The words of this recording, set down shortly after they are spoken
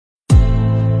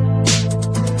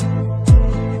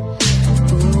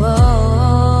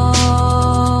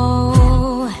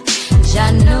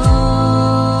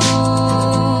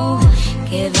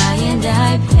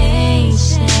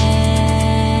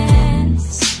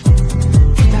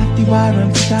war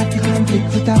and put out the conflict,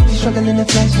 without the struggle in the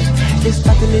flesh. This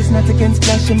battle is not against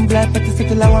flesh and blood, but to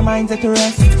settle our minds at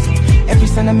rest. Every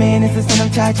son of man is the son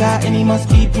of Jaja, and he must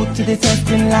be put to the test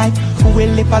in life. Who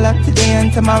will live all up today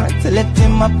and tomorrow to lift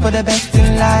him up for the best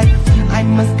in life? I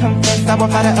must confess, our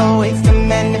Father always can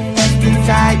manifest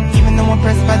inside. Even though I'm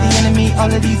pressed by the enemy,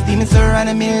 all of these demons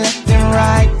surrounding me left and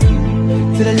right.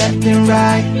 To the left and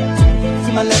right,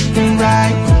 to my left and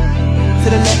right, to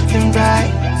the left and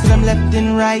right, to them left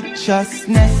and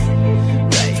righteousness.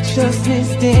 Righteousness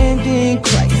standing,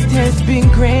 Christ has been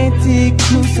granted,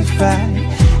 crucified.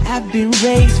 I've been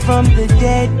raised from the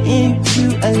dead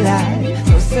into alive.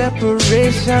 No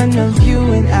separation of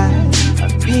you and I.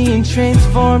 I'm being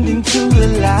transformed into the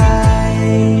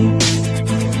light.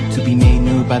 To be made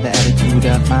new by the attitude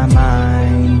of my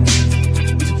mind.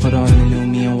 To put on the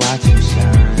Lumi and watch it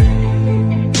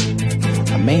shine.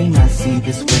 I may not see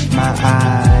this with my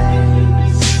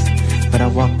eyes, but I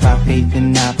walk by faith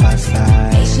and not by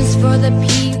sight. Patience for the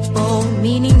people,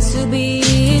 meaning to be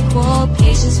equal.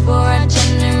 Patience for our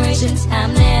generation,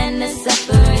 time to end the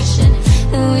separation.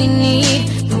 We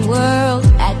need the world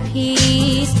at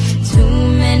peace. Too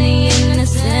many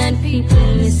innocent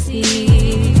people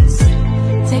deceased.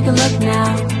 Take a look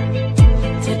now,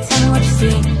 tell me what you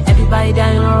see. Everybody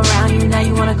dying all around you, now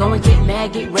you wanna go and get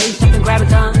mad, get raised up and grab a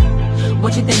gun.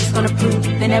 What you think it's gonna prove?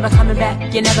 They're never coming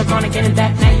back, you're never gonna get it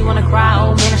back. Now you wanna cry,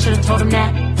 oh man, I should've told him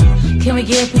that. Can we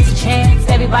give peace a chance?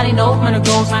 Everybody knows when the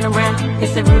goals run around.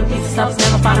 It's the root, piece of stuff's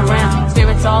never found around.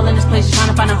 Spirits all in this place trying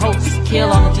to find a hope. Kill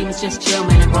all the demons, just chill,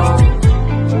 man, and roll.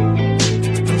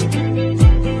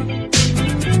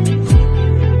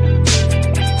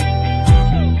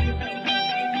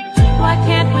 Why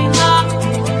can't we love?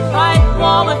 Fight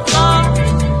war with love.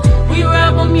 We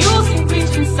rebel music,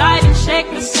 reach inside and shake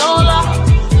the soul up.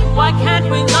 Why can't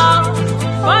we love?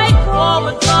 Fight war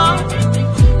with love.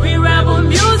 We rebel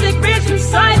music, reach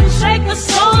inside and shake the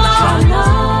soul up.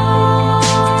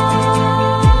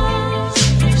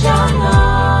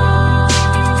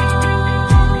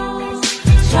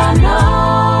 Jah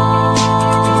knows.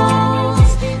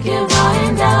 Give I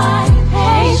and I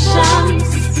patience.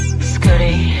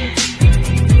 Scotty.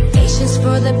 Patience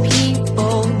for the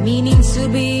people, meaning to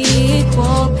be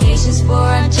equal. Patience for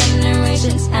our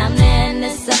generations, time to end the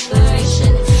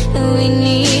separation. We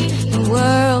need the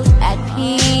world at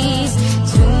peace.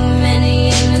 Too many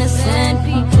innocent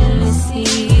people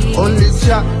deceased. Only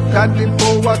Jah got the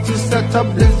power to set up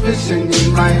this vision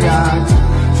in my heart.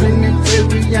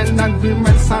 Trinitarian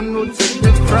agreements and no take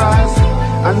the price.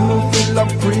 And no feel of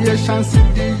creation, see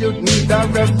the youth need a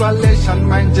revelation.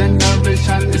 My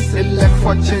generation is elect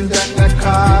for change and the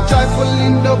car. Joyful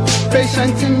in the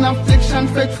patient in affliction,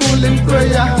 faithful in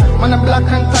prayer. Man a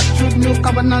black and touch with new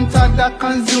covenant of the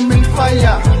consuming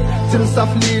fire. Teams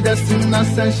of leaders in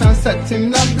ascension,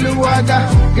 setting up blue water.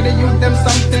 Give the youth them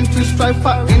something to strive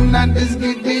for in this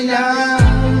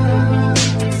Gideon.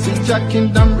 See Jah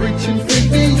kingdom reaching for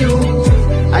the youth.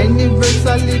 I need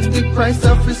solid, the price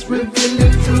of his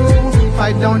revealing truth.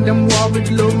 Fight down them war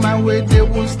with love, my way they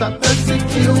won't stop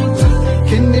persecute.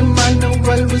 King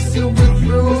Emmanuel we see with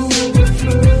truth.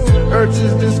 Earth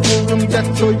is this schoolroom,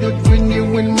 ghetto youth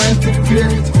renewing minds to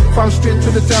create. From straight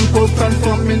to the temple,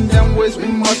 transforming them ways we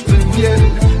must reveal.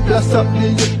 Bless up the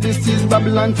youth, this is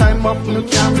Babylon time up, no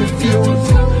can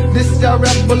refuse. This is a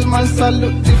rebel man,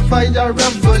 salute the fire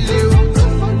revolute.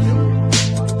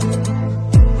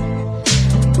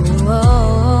 Oh,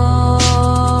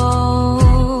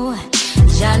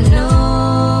 Jah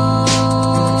know.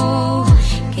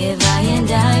 Give I and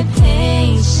I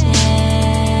patience.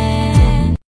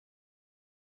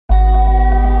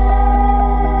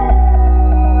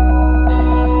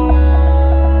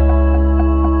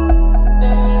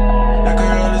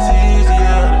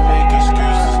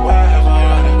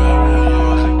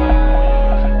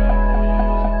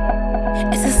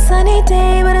 It's a sunny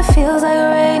day, but it feels like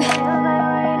rain.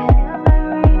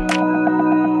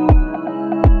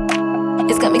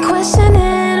 It's got me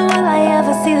questioning, will I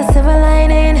ever see the silver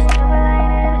lining?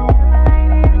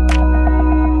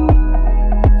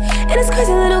 And it's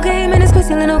crazy little game, and it's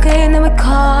crazy little game that we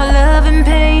call love and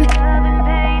pain.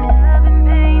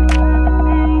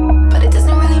 But it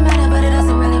doesn't really matter, but it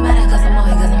doesn't really matter, cause I'm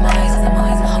always I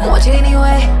want you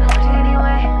anyway.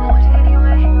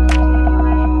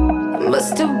 But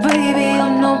still, baby, oh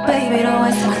no, baby, don't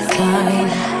waste my time.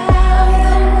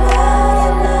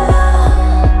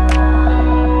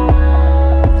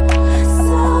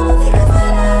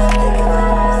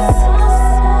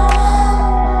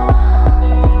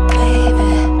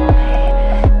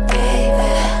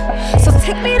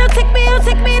 Take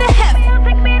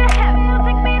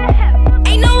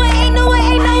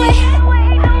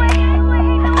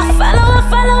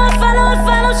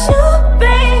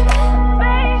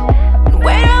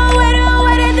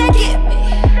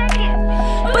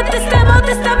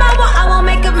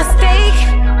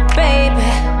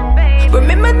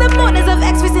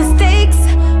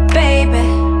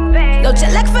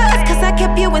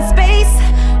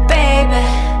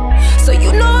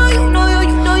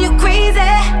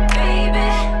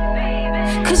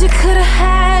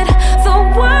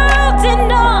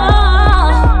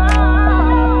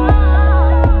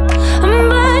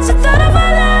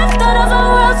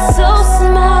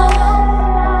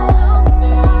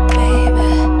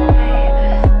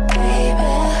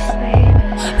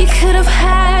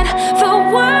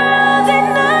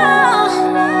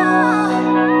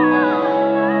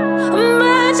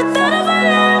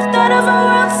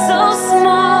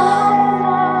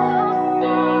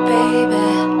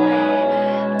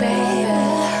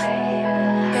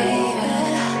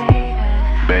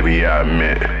Baby, I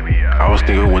admit, I was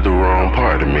thinking with the wrong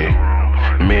part of me.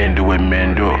 Men do what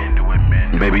men do.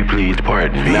 Baby, please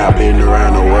pardon me. I've been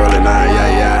around the world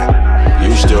and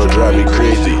you still drive me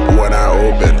crazy when I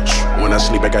open. When I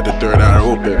sleep, I got the third eye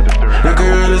open. Now,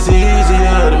 girl, it's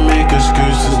easier to make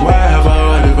excuses. Why have I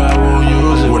heart if I won't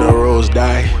use it? When a rose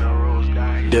die,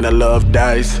 then a love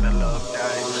dies.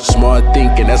 Smart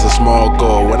thinking, that's a small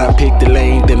goal. When I pick the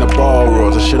lane, then the ball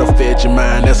rolls. I should've fed your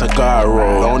mind, that's a guard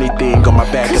roll. The only thing on my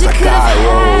back is a guy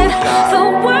roll. The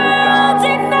world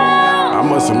enough. I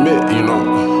must admit, you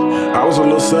know, I was a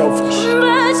little selfish.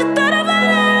 But you thought of my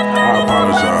life, I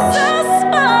apologize. So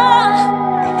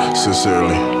small.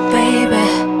 Sincerely. Baby,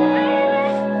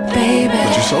 baby.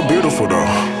 But you're so beautiful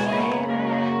though.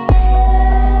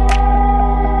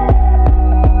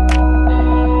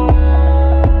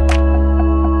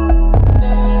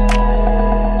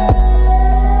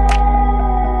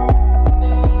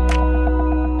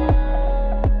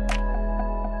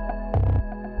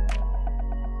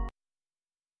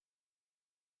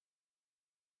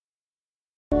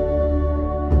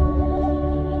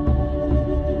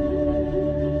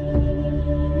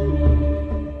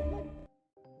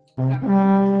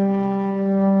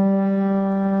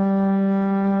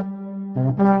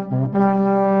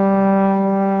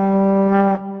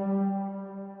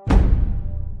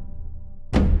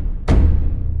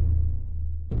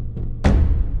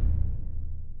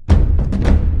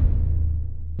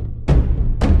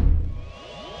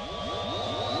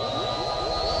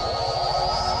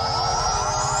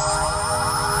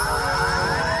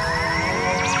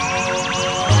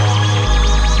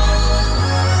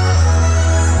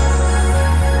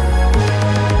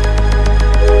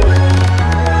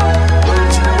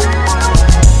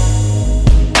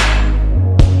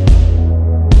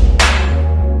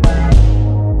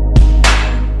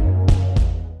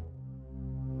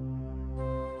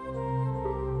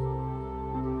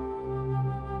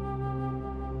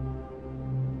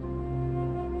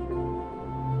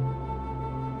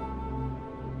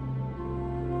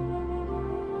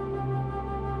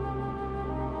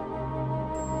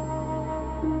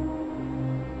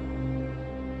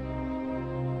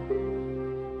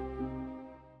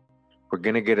 We're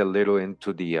going to get a little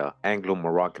into the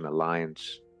Anglo-Moroccan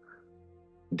alliance,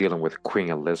 dealing with Queen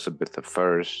Elizabeth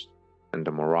I and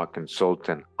the Moroccan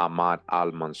Sultan Ahmad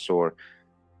al-Mansur.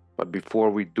 But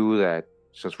before we do that,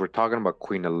 since we're talking about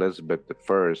Queen Elizabeth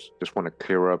I, just want to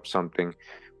clear up something.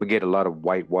 We get a lot of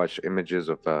whitewash images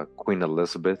of Queen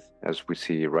Elizabeth, as we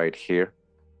see right here,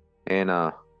 and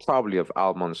probably of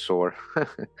al-Mansur. Well,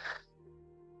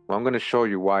 I'm going to show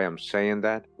you why I'm saying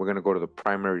that. We're going to go to the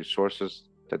primary sources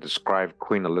that describe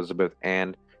Queen Elizabeth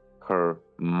and her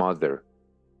mother.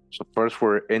 So first,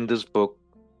 we're in this book.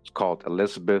 It's called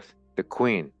Elizabeth the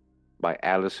Queen by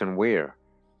Alison Weir.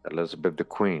 Elizabeth the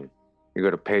Queen. You go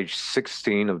to page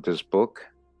 16 of this book.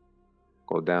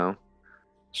 Go down.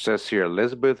 It says here,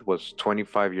 Elizabeth was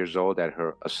 25 years old at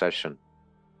her accession.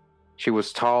 She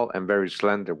was tall and very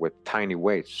slender, with tiny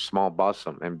waist, small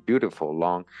bosom, and beautiful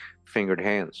long-fingered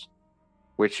hands,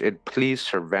 which it pleased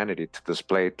her vanity to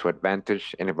display to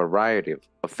advantage in a variety of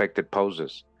affected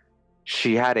poses.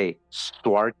 She had a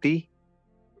swarthy,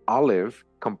 olive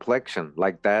complexion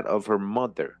like that of her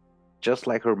mother, just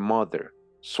like her mother,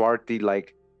 swarthy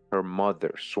like her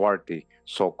mother, swarthy,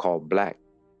 so-called black,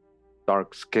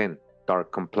 dark skin,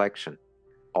 dark complexion,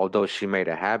 although she made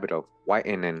a habit of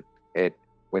whitening it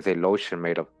with a lotion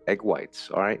made of egg whites,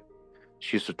 all right?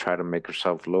 She used to try to make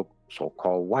herself look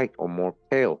so-called white or more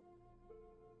pale.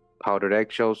 Powdered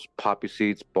eggshells, poppy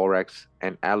seeds, borax,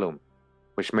 and alum,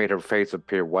 which made her face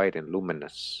appear white and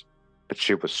luminous. But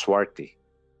she was swarthy.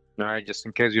 All right, just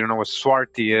in case you don't know what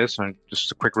swarthy is, and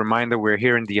just a quick reminder, we're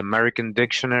here in the American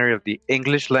Dictionary of the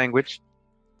English language.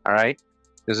 All right,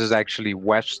 this is actually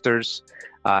Webster's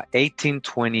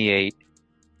 1828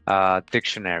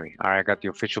 dictionary. All right, I got the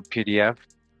official PDF.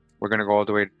 We're going to go all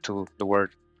the way to the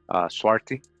word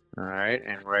swarthy. All right,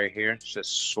 and right here it says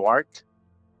swart.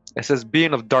 It says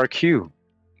being of dark hue,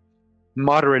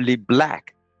 moderately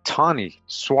black, tawny,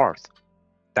 swarth.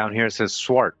 Down here it says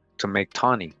swart, to make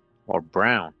tawny or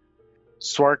brown.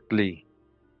 Swartly,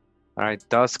 all right,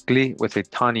 duskly with a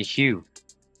tawny hue.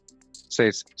 It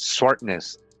says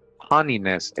swartness,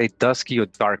 tawniness, a dusky or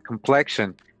dark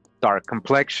complexion, all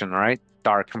right,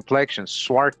 dark complexion,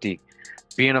 swarthy,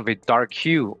 being of a dark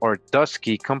hue or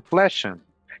dusky complexion.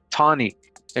 Tawny,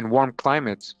 in warm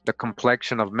climates, the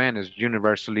complexion of men is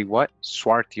universally what?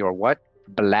 Swarthy or what?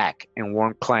 Black in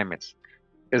warm climates.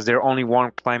 Is there only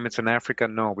warm climates in Africa?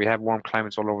 No, we have warm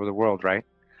climates all over the world, right?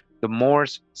 The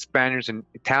Moors, Spaniards, and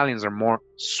Italians are more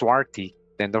swarthy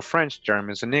than the French,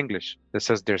 Germans, and English. It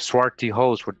says their swarthy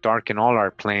hosts would darken all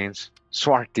our plains.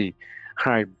 Swarthy,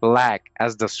 all right, black,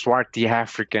 as the swarthy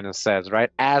African, it says, right?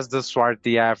 As the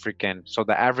swarthy African. So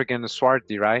the African is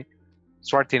swarthy, right?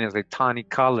 Swarthy is a tawny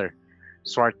color.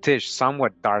 Swartish,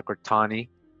 somewhat dark or tawny.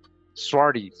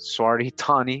 Swarthy,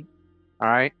 tawny, all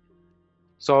right?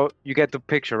 So you get the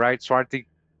picture, right? Swarthy,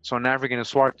 so an African is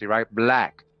swarthy, right?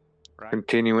 Black. Right?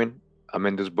 Continuing, I'm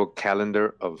in this book,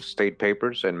 Calendar of State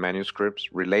Papers and Manuscripts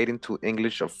Relating to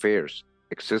English Affairs,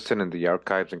 existing in the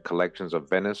archives and collections of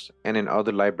Venice and in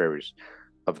other libraries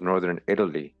of Northern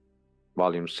Italy,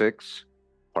 Volume 6,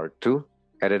 Part 2,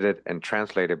 edited and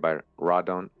translated by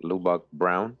Rawdon Lubbock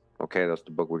Brown. Okay, that's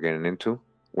the book we're getting into.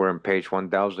 We're on page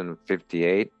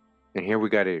 1058, and here we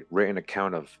got a written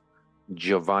account of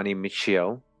Giovanni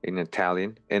Michiel in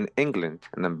Italian in England,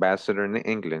 an ambassador in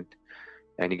England,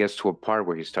 and he gets to a part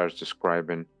where he starts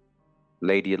describing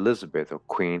Lady Elizabeth or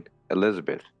Queen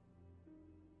Elizabeth.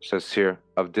 It says here,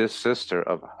 of this sister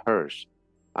of hers,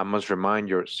 I must remind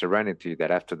your serenity that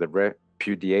after the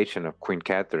repudiation of Queen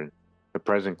Catherine, the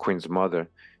present Queen's mother,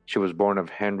 she was born of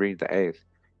Henry VIII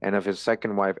and of his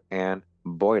second wife, Anne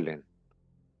Boleyn,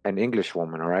 an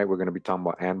Englishwoman, all right? We're going to be talking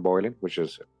about Anne Boleyn, which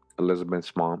is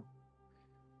Elizabeth's mom,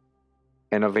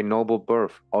 and of a noble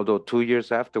birth, although 2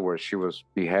 years afterwards she was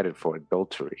beheaded for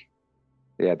adultery.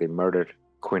 Yeah, they murdered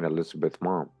Queen Elizabeth's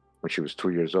mom when she was 2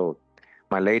 years old.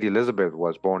 My Lady Elizabeth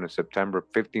was born in September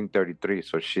 1533,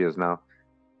 so she is now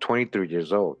 23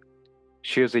 years old.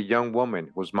 She is a young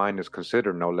woman whose mind is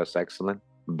considered no less excellent,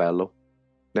 bello,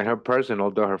 than her person,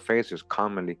 although her face is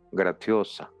commonly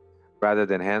graziosa, rather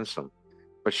than handsome.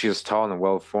 But she is tall and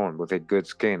well-formed, with a good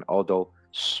skin, although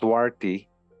swarthy,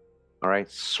 all right,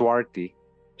 swarthy.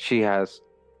 She has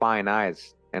fine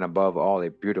eyes, and above all, a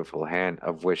beautiful hand,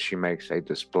 of which she makes a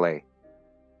display.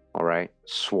 All right,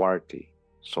 swarthy,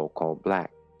 so-called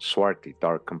black. Swarthy,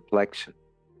 dark complexion.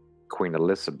 Queen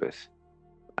Elizabeth,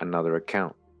 another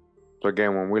account. So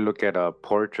again, when we look at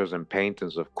portraits and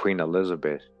paintings of Queen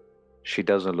Elizabeth, she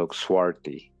doesn't look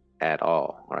swarthy at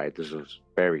all. All right, this is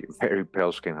very, very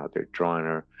pale skin how they're drawing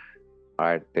her. All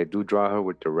right, they do draw her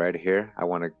with the red hair. I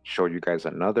want to show you guys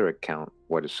another account,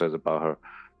 what it says about her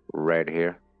red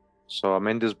hair. So I'm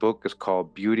in this book. It's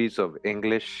called Beauties of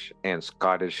English and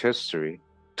Scottish History,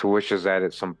 to which is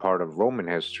added some part of Roman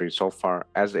history so far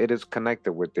as it is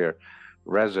connected with their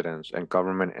residence and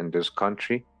government in this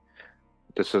country.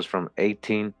 This is from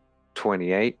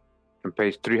 1828, and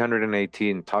page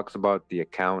 318 talks about the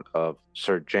account of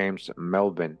Sir James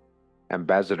Melville,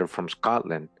 ambassador from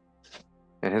Scotland,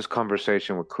 and his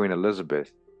conversation with Queen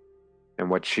Elizabeth and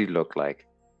what she looked like.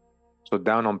 So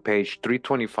down on page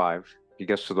 325, he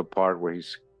gets to the part where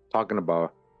he's talking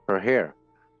about her hair,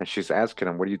 and she's asking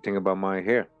him, what do you think about my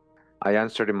hair? I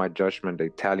answered in my judgment the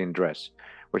Italian dress,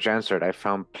 which answered I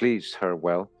found pleased her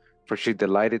well, for she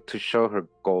delighted to show her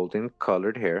golden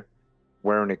colored hair,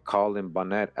 wearing a Colin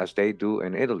bonnet as they do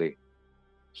in Italy. It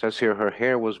says here her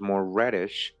hair was more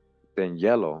reddish than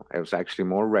yellow. It was actually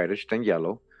more reddish than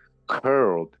yellow,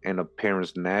 curled in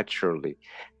appearance naturally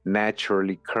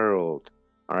curled,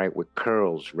 all right, with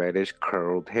curls, reddish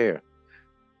curled hair.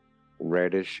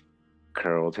 Reddish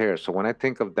curled hair. So when I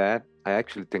think of that, I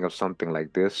actually think of something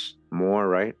like this more,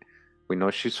 right? We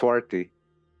know she's swarthy,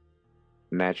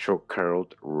 natural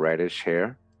curled reddish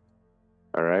hair,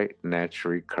 all right,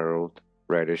 naturally curled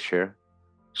reddish hair,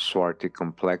 swarthy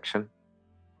complexion,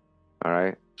 all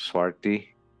right,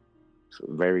 swarthy, so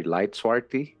very light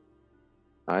swarthy,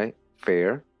 all right,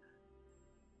 fair,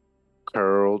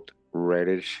 curled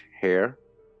reddish hair,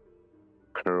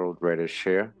 curled reddish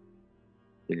hair.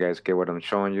 You guys get what I'm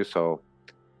showing you? So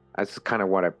that's kind of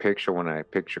what I picture when I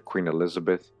picture Queen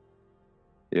Elizabeth,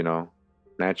 you know,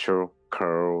 natural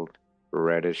curled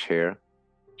reddish hair.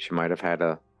 She might have had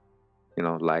a, you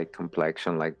know, light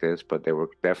complexion like this, but they were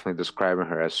definitely describing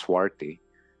her as swarthy,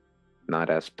 not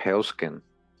as pale skin.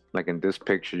 Like in this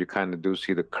picture, you kind of do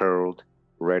see the curled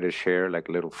reddish hair, like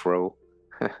little fro,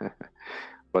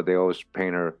 but they always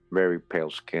paint her very pale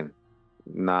skin,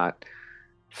 not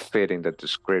fitting the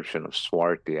description of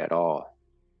swarthy at all.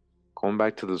 Going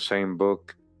back to the same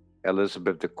book,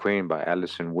 Elizabeth the Queen by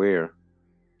Alison Weir.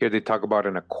 Here they talk about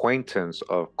an acquaintance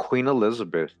of Queen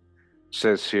Elizabeth. It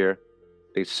says here,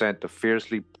 they sent the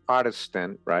fiercely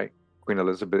Protestant, right? Queen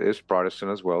Elizabeth is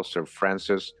Protestant as well, Sir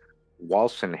Francis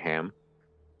Walsingham,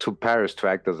 to Paris to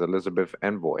act as Elizabeth's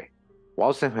envoy.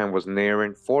 Walsingham was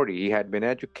nearing 40. He had been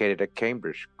educated at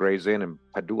Cambridge, Gray's Inn, and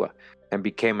Padua, and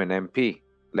became an MP.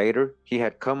 Later, he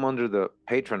had come under the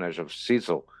patronage of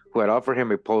Cecil, who had offered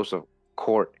him a post of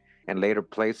court and later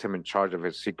placed him in charge of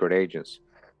his secret agents.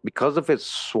 Because of his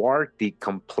swarthy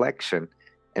complexion,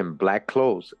 In black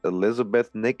clothes, Elizabeth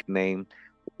nicknamed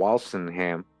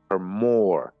Walsingham her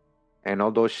Moor, and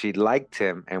although she liked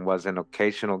him and was an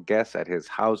occasional guest at his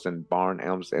house in Barn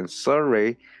Elms in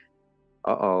Surrey,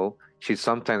 she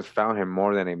sometimes found him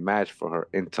more than a match for her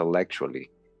intellectually.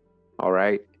 All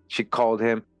right, she called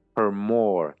him her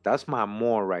Moor. That's my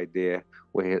Moor right there,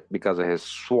 because of his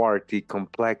swarthy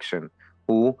complexion.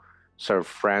 Who? Sir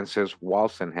Francis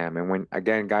Walsingham. And when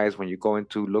again, guys, when you go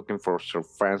into looking for Sir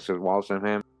Francis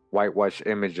Walsingham, whitewash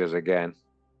images again.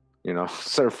 You know,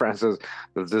 Sir Francis,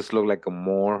 does this look like a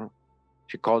Moor?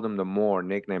 She called him the Moor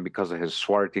nickname because of his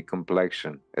swarthy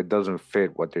complexion. It doesn't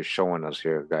fit what they're showing us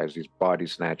here, guys. These body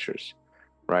snatchers,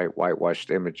 right? Whitewashed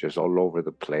images all over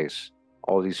the place.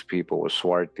 All these people were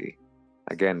swarthy.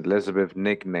 Again, Elizabeth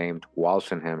nicknamed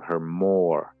Walsingham her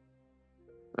Moor.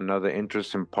 Another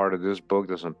interesting part of this book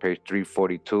that's on page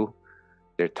 342.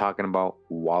 They're talking about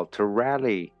Walter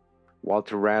Raleigh.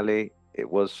 Walter Raleigh, it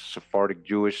was Sephardic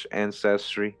Jewish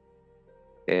ancestry.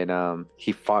 And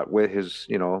he fought with his,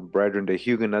 brethren, the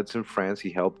Huguenots in France.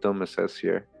 He helped them, it says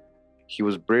here. He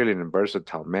was brilliant and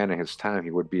versatile man in his time.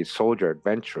 He would be a soldier,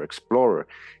 adventurer, explorer,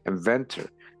 inventor,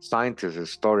 scientist,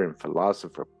 historian,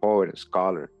 philosopher, poet, and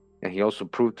scholar. And he also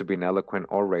proved to be an eloquent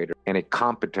orator and a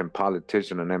competent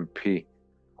politician and MP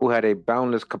who had a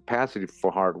boundless capacity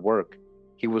for hard work.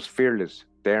 He was fearless,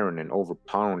 daring, and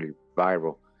overpoweringly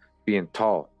virile, being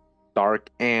tall, dark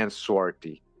and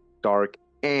swarthy,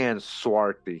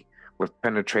 with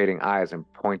penetrating eyes and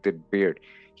pointed beard.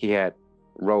 He had,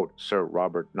 wrote Sir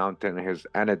Robert Naunton in his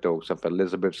Anecdotes of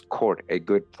Elizabeth's Court, a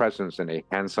good presence and a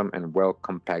handsome and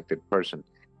well-compacted person.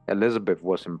 Elizabeth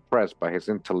was impressed by his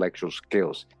intellectual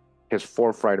skills, his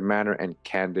forthright manner, and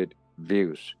candid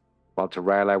views. Walter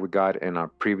Raleigh we got in our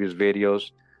previous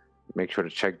videos. Make sure to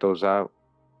check those out.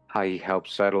 How he helped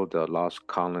settle the lost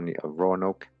colony of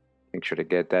Roanoke. Make sure to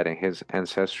get that in his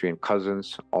ancestry and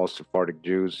cousins, all Sephardic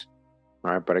Jews.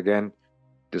 All right, but again,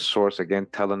 this source again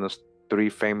telling us 3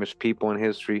 famous people in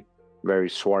history, very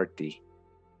swarthy.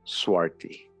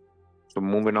 So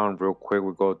moving on real quick,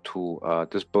 we go to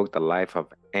this book, The Life of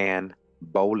Anne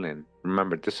Boleyn.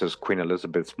 Remember, this is Queen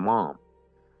Elizabeth's mom,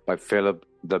 by Philip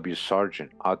W.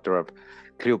 Sargent, author of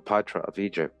Cleopatra of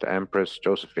Egypt, the Empress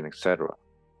Josephine, etc.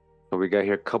 So we got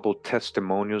here a couple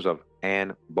testimonials of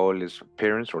Anne Boleyn's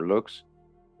appearance or looks.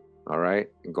 All right,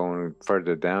 and going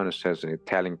further down, it says an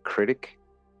Italian critic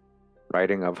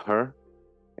writing of her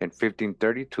in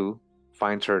 1532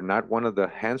 finds her not one of the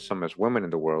handsomest women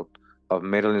in the world, of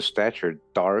middling stature,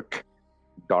 dark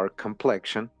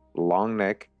complexion, long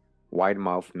neck, wide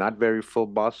mouth, not very full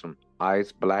bosom,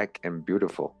 eyes black and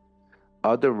beautiful.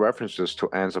 Other references to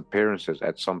Anne's appearances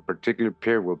at some particular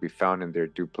period will be found in their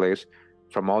due place.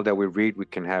 From all that we read, we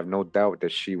can have no doubt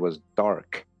that she was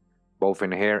dark, both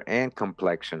in hair and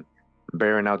complexion,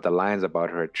 bearing out the lines about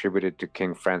her attributed to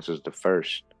King Francis I.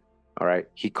 All right,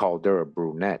 he called her a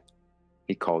brunette.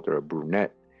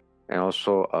 And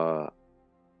also,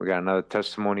 we got another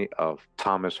testimony of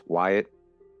Thomas Wyatt.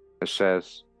 It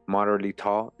says, moderately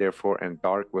tall, therefore, and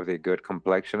dark with a good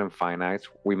complexion and fine eyes.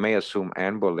 We may assume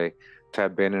Anne Boleyn to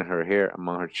have been in her hair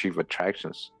among her chief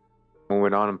attractions.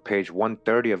 Moving on page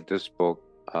 130 of this book,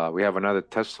 we have another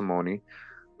testimony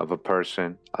of a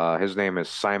person. His name is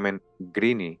Simon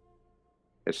Greene.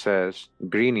 It says,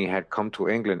 Greene had come to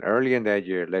England early in that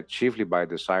year, led chiefly by a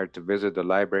desire to visit the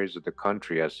libraries of the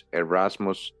country, as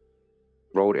Erasmus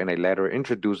wrote in a letter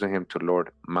introducing him to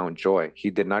Lord Mountjoy. He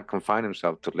did not confine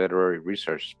himself to literary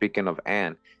research. Speaking of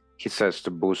Anne, he says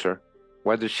to Bucer,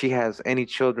 whether she has any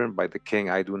children by the king,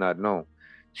 I do not know.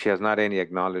 She has not any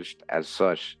acknowledged as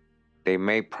such. They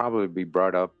may probably be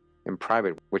brought up in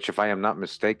private, which, if I am not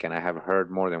mistaken, I have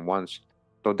heard more than once,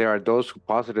 though there are those who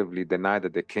positively deny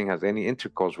that the king has any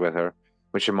intercourse with her,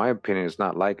 which in my opinion is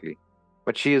not likely.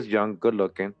 But she is young,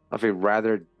 good-looking, of a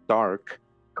rather dark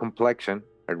complexion,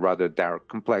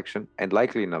 and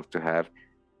likely enough to have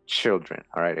children.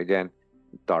 All right, again,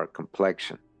 dark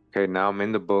complexion. Okay, now I'm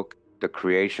in the book, The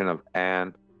Creation of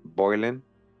Anne Boleyn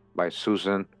by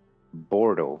Susan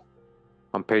Bordeaux.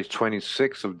 On page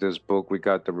 26 of this book, we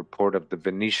got the report of the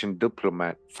Venetian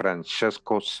diplomat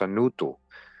Francesco Sanuto.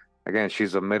 Again,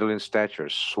 she's of middling stature,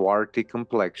 swarthy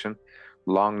complexion,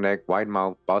 long neck, wide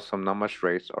mouth, bosom not much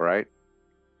raised, all right?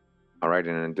 All right,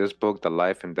 and in this book, The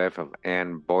Life and Death of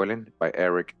Anne Boleyn by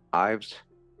Eric Ives,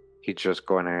 he just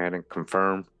going ahead and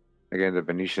confirmed. Again, the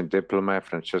Venetian diplomat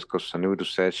Francesco Sanudo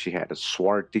says she had a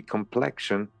swarthy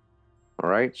complexion, all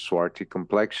right? Swarthy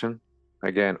complexion.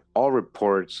 Again, all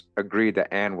reports agree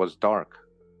that Anne was dark.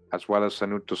 As well as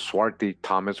Sanuto's swarthy,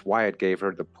 Thomas Wyatt gave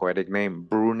her the poetic name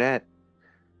brunette.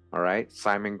 All right.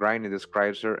 Simon Grinding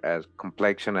describes her as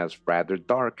complexion as rather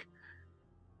dark.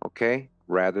 Okay,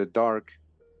 rather dark.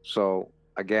 So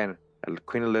again,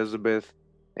 Queen Elizabeth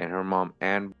and her mom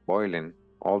Anne Boleyn,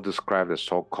 all described as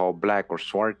so-called black or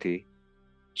swarty.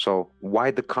 So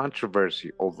why the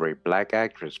controversy over a black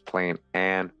actress playing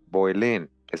Anne Boleyn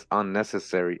is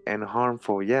unnecessary and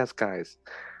harmful? Yes, guys,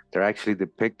 they're actually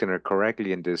depicting her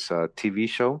correctly in this TV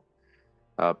show,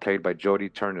 played by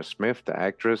Jodie Turner-Smith, the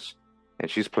actress,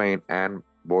 and she's playing Anne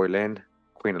Boleyn,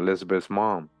 Queen Elizabeth's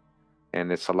mom. And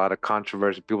it's a lot of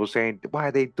controversy. People saying, why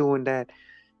are they doing that?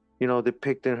 You know,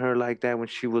 depicting her like that when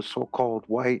she was so-called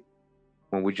white,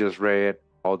 when we just read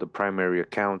all the primary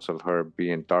accounts of her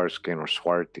being dark skinned or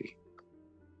swarty.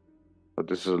 So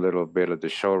this is a little bit of the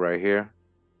show right here.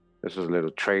 This is a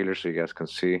little trailer so you guys can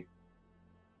see,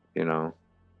 you know.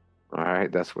 All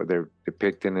right, that's what they're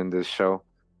depicting in this show.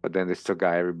 But then they still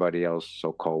got everybody else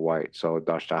so-called white. So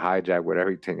Dodge the hijack with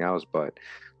everything else, but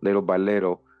little by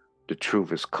little, the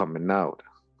truth is coming out,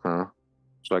 huh?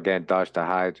 So again, Dodge the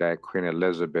hijack, Queen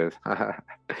Elizabeth.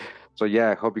 So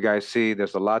yeah, I hope you guys see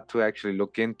there's a lot to actually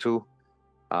look into,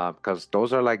 because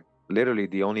those are like literally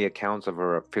the only accounts of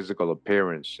her physical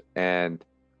appearance. And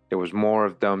there was more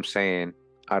of them saying,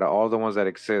 out of all the ones that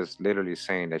exist, literally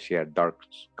saying that she had dark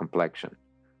complexion.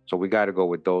 So we got to go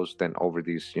with those than over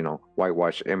these, you know,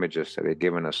 whitewash images that they're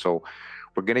giving us. So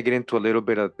we're going to get into a little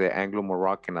bit of the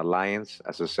Anglo-Moroccan alliance,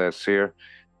 as it says here.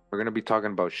 We're going to be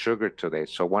talking about sugar today.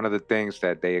 So one of the things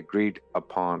that they agreed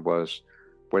upon was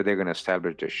where they're going to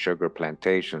establish the sugar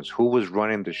plantations. Who was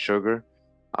running the sugar?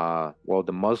 Well,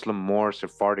 the Muslim Moor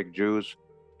Sephardic Jews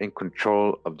in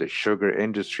control of the sugar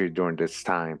industry during this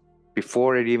time.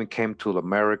 Before it even came to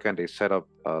America and they set up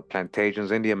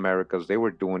plantations in the Americas, they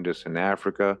were doing this in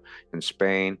Africa, in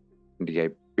Spain, in the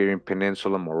Iberian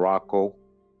Peninsula, Morocco,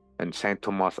 and St.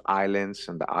 Thomas Islands,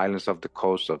 and the islands of the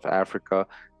coast of Africa.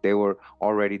 They were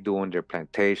already doing their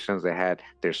plantations. They had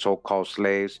their so-called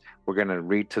slaves. We're going to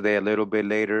read today a little bit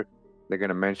later. They're going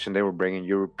to mention they were bringing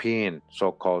European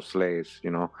so-called slaves, you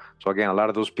know. So again, a lot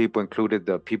of those people included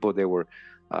the people they were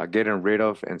getting rid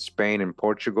of in Spain and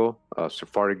Portugal,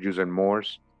 Sephardic Jews and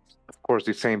Moors. Of course,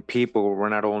 these same people were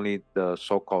not only the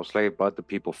so-called slave, but the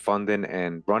people funding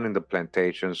and running the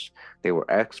plantations. They were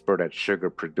expert at sugar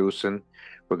producing.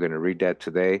 We're going to read that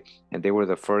today. And they were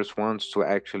the first ones to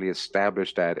actually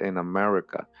establish that in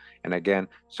America. And again,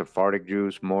 Sephardic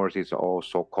Jews, Moors, these are all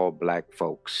so-called black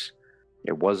folks.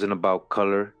 It wasn't about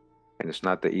color, and it's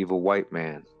not the evil white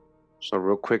man. So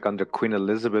real quick, under Queen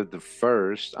Elizabeth I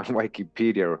on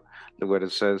Wikipedia, look what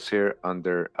it says here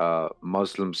under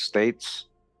Muslim states.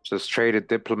 It says trade and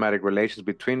diplomatic relations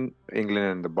between England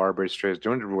and the Barbary Straits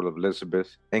during the rule of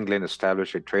Elizabeth. England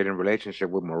established a trading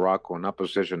relationship with Morocco in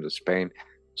opposition to Spain,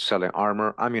 selling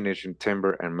armor, ammunition,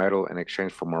 timber, and metal in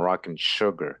exchange for Moroccan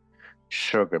sugar.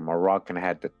 Moroccan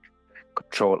had the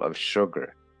control of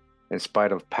sugar. In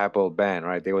spite of Papal ban,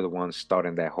 right? They were the ones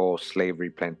starting that whole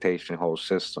slavery plantation whole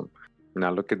system.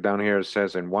 Now look it down here, it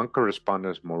says, in one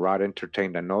correspondence, Murad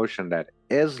entertained the notion that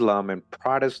Islam and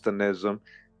Protestantism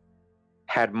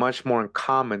had much more in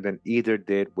common than either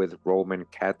did with Roman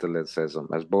Catholicism,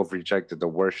 as both rejected the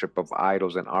worship of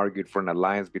idols and argued for an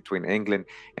alliance between England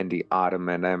and the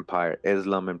Ottoman Empire.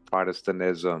 Islam and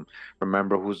Protestantism.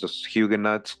 Remember who's the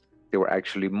Huguenots? They were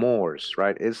actually Moors,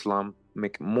 right?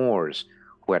 Islamic Moors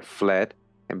who had fled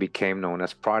and became known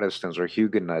as Protestants or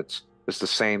Huguenots. It's the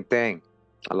same thing.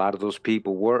 A lot of those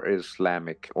people were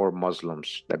Islamic or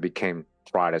Muslims that became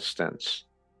Protestants.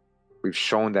 We've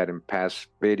shown that in past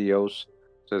videos.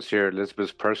 It says here,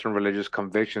 Elizabeth's personal religious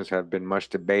convictions have been much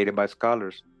debated by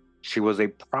scholars. She was a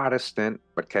Protestant,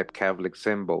 but kept Catholic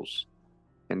symbols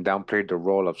and downplayed the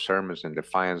role of sermons in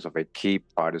defiance of a key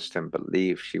Protestant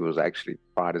belief. She was actually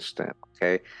Protestant,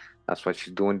 okay? That's why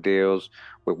she's doing deals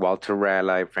with Walter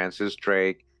Raleigh, Francis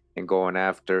Drake, and going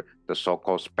after the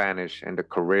so-called Spanish and the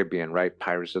Caribbean, right?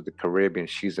 Pirates of the Caribbean.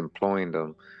 She's employing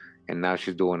them. And now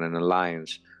she's doing an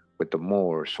alliance with the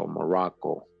Moors or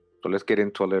Morocco. So let's get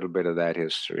into a little bit of that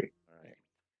history.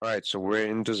 All right. So we're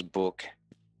in this book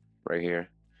right here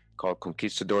called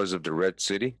Conquistadors of the Red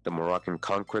City, the Moroccan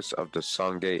Conquest of the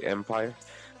Songhay Empire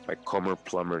by Comer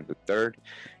Plummer III.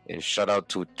 And shout out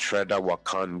to Treda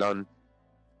Wakandan.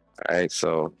 All right.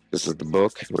 So this is the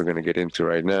book we're going to get into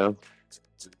right now.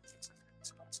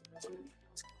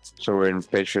 So we're in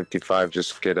page 55,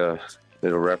 just get a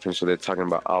little reference. So they're talking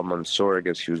about Al-Mansur. I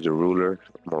guess he was the ruler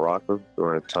of Morocco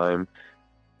during a time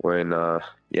when,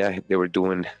 they were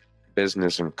doing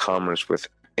business and commerce with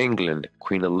England,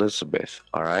 Queen Elizabeth,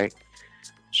 all right?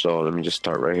 So let me just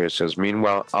start right here. It says,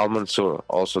 meanwhile, Al-Mansur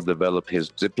also developed his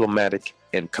diplomatic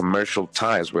and commercial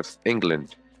ties with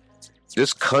England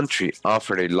This country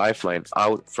offered a lifeline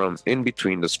out from in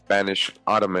between the Spanish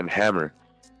Ottoman hammer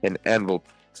and anvil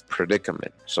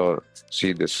predicament. So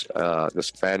see this, the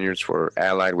Spaniards were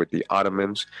allied with the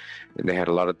Ottomans, and they had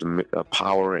a lot of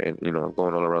power and, you know,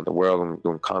 going all around the world and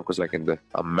doing conquests, like in the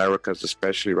Americas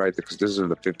especially, right? Because this is in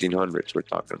the 1500s we're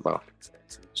talking about.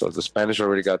 So the Spanish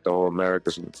already got the whole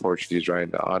Americas, and the Portuguese, right?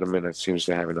 And the Ottoman, it seems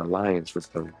to have an alliance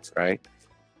with them, right?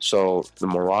 So the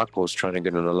Morocco is trying to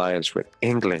get an alliance with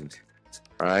England,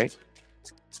 right?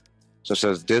 So it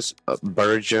says this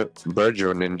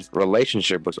burgeoning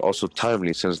relationship was also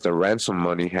timely, since the ransom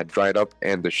money had dried up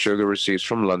and the sugar receipts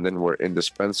from London were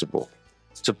indispensable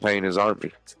to paying his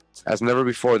army. As never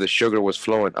before, the sugar was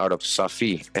flowing out of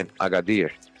Safi and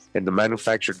Agadir, and the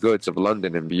manufactured goods of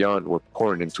London and beyond were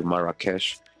pouring into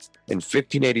Marrakesh. In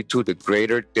 1582, the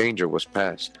greater danger was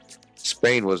past.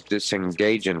 Spain was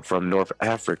disengaging from North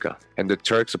Africa, and the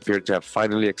Turks appeared to have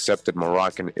finally accepted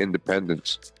Moroccan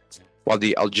independence. While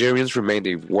the Algerians remained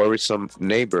a worrisome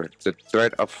neighbor, the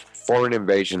threat of foreign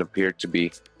invasion appeared to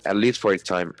be, at least for a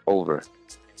time, over.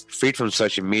 Freed from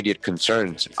such immediate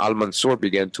concerns, Al-Mansur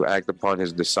began to act upon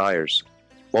his desires.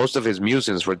 Most of his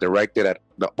musings were directed at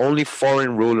the only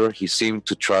foreign ruler he seemed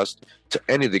to trust to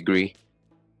any degree,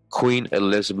 Queen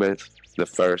Elizabeth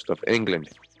I of England.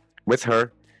 With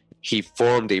her, he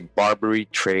formed a Barbary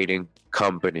trading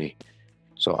company.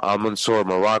 So Al-Mansur,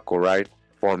 Morocco, right,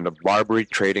 formed a Barbary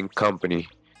trading company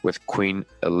with Queen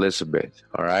Elizabeth,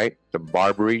 all right? The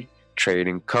Barbary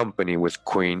trading company with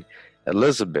Queen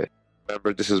Elizabeth.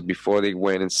 Remember, this is before they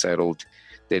went and settled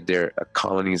their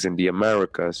colonies in the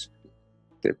Americas.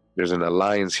 There's an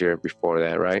alliance here before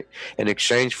that, right? In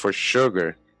exchange for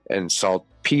sugar and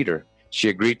saltpeter, she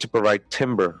agreed to provide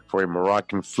timber for a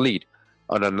Moroccan fleet.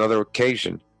 On another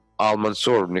occasion,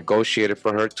 Al-Mansur negotiated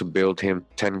for her to build him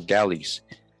 10 galleys.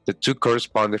 The two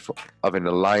corresponded of an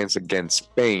alliance against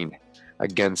Spain.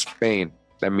 Against Spain,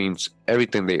 that means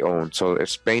everything they own. So if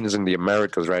Spain is in the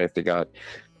Americas, right, if they got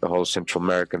the whole Central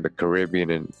America and the Caribbean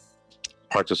and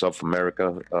parts of South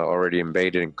America already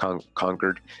invaded and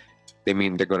conquered, they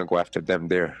mean they're going to go after them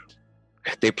there.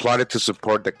 They plotted to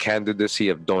support the candidacy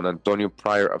of Don Antonio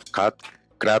Prior of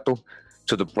Crato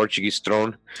to the Portuguese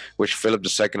throne, which Philip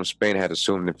II of Spain had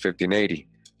assumed in 1580.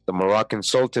 The Moroccan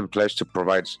Sultan pledged to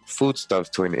provide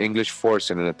foodstuffs to an English force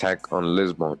in an attack on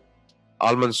Lisbon.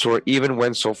 Al-Mansur even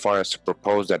went so far as to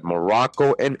propose that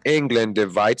Morocco and England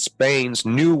divide Spain's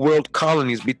New World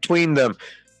colonies between them.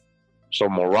 So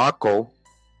Morocco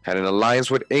had an alliance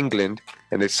with England,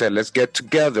 and they said, let's get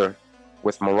together,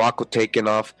 with Morocco taking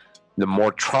off the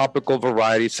more tropical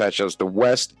varieties such as the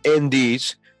West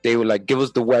Indies. They were like, give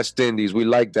us the West Indies, we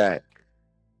like that.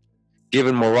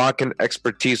 Given Moroccan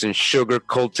expertise in sugar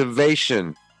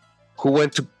cultivation. Who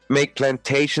went to make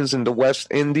plantations in the West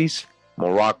Indies?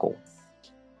 Morocco.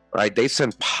 Right? They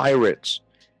sent pirates,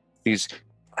 these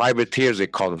privateers they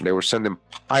call them. They were sending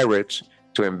pirates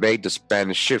to invade the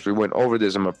Spanish ships. We went over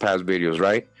this in my past videos,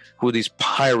 right? Who are these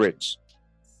pirates?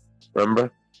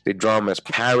 Remember? They draw them as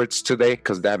pirates today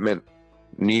because that meant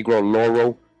Negro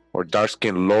Loro or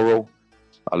dark-skinned Loro,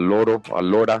 a Loro, a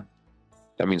Lora.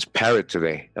 That means parrot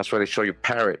today. That's why they show you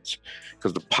parrots.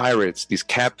 Because the pirates, these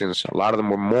captains, a lot of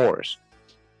them were Moors.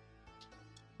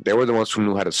 They were the ones who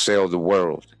knew how to sail the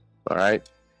world. All right?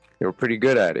 They were pretty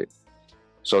good at it.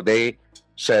 So they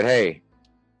said, hey,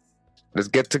 let's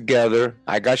get together.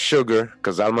 I got sugar,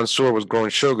 because Al-Mansur was growing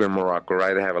sugar in Morocco,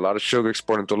 right? They have a lot of sugar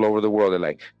exporting to all over the world. They're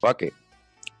like, fuck it.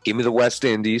 Give me the West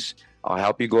Indies. I'll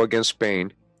help you go against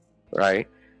Spain, right?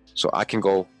 So I can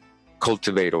go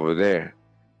cultivate over there.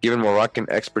 Given Moroccan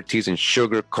expertise in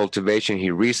sugar cultivation,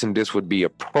 he reasoned this would be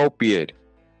appropriate.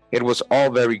 It was all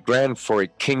very grand for a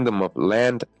kingdom of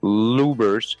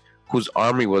landlubbers whose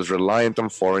army was reliant on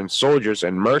foreign soldiers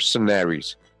and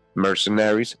mercenaries.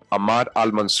 Ahmad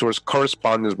al-Mansur's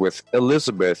correspondence with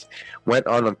Elizabeth went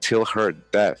on until her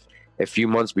death, a few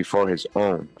months before his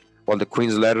own. While the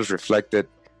Queen's letters reflected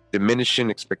diminishing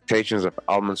expectations of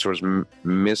al-Mansur's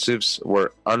missives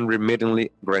were unremittingly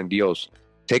grandiose.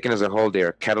 Taken as a whole, they are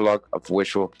a catalog of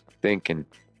wishful thinking.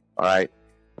 All right?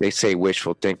 They say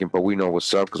wishful thinking, but we know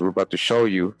what's up because we're about to show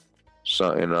you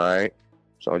something, all right?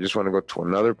 So I just want to go to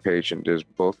another page in this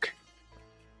book.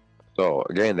 So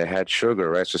again, they had sugar,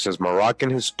 right? So it says Moroccan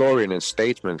historian and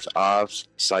statesman Af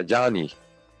Sajani,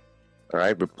 all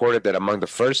right, reported that among the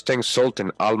first things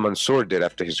Sultan Al-Mansur did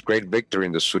after his great victory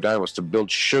in the Sudan was to build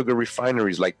sugar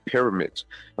refineries like pyramids.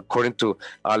 According to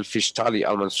Al-Fishtali,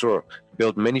 Al-Mansur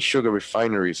built many sugar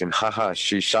refineries in Haha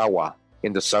Shishawa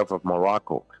in the south of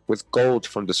Morocco. With gold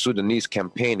from the Sudanese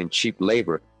campaign and cheap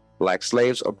labor, Like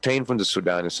slaves obtained from the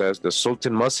Sudan, it says, the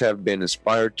Sultan must have been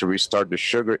inspired to restart the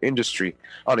sugar industry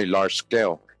on a large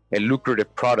scale, a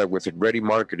lucrative product with a ready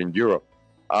market in Europe.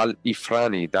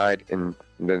 Al-Ifrani died in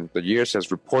the years has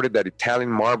reported that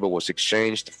Italian marble was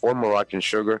exchanged for Moroccan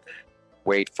sugar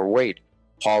weight for weight.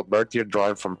 Paul Berthier,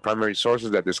 drawing from primary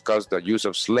sources that discuss the use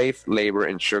of slave labor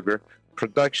in sugar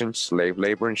production, slave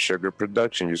labor in sugar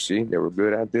production, you see, they were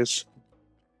good at this,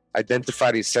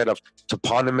 identified a set of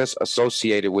toponyms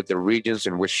associated with the regions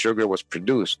in which sugar was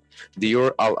produced.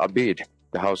 Dior al-Abid,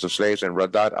 the house of slaves, and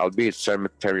Radat al-Bid,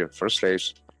 cemetery for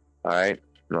slaves. All right,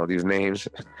 you know these names.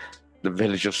 The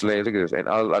village of slaves, look at this, and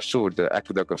Al-Asud, the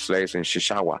aqueduct of slaves in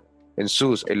Shishawa. In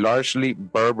Sus, a largely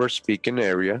Berber-speaking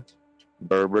area,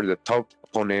 Berber, the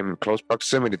toponym in close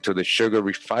proximity to the sugar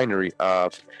refinery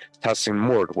of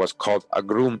Tassimur, was called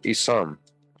Agrum Isam,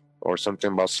 or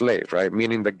something about slave, right?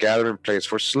 Meaning the gathering place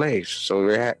for slaves.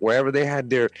 So wherever they had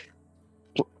their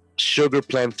sugar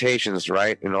plantations,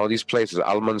 right? In all these places,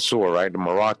 Al-Mansur, right? The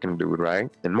Moroccan dude, right?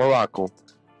 In Morocco,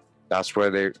 that's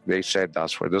where they said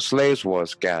that's where the slaves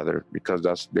was gathered, because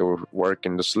they were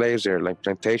working the slaves there, like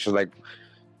plantations,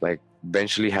 like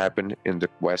eventually happened in the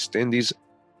West Indies,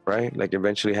 right? Like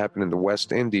eventually happened in the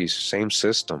West Indies, same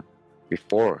system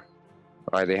before.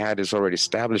 Right, they had this already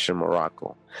established in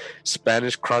Morocco.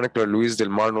 Spanish chronicler Luis del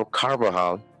Marno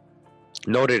Carvajal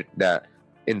noted that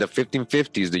in the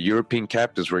 1550s, the European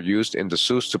captives were used in the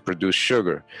Sus to produce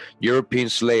sugar. European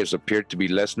slaves appeared to be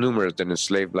less numerous than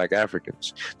enslaved black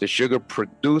Africans. The sugar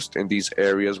produced in these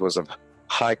areas was of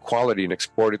high quality and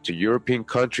exported to European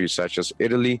countries such as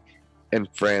Italy and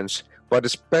France, but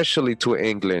especially to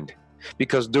England,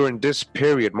 because during this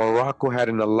period, Morocco had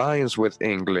an alliance with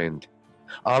England.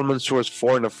 Al-Mansur's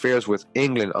foreign affairs with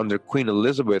England under Queen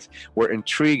Elizabeth were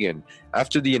intriguing.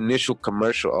 After the initial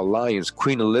commercial alliance,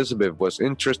 Queen Elizabeth was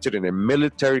interested in a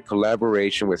military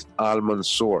collaboration with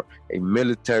Al-Mansur, a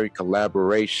military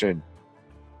collaboration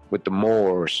with the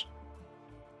Moors.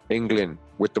 England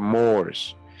with the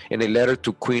Moors. In a letter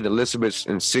to Queen Elizabeth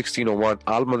in 1601,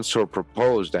 Al-Mansur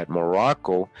proposed that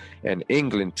Morocco and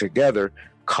England together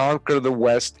conquer the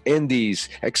West Indies,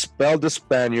 expel the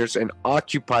Spaniards, and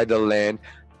occupy the land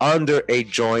under a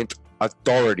joint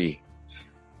authority.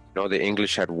 You know, the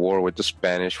English had war with the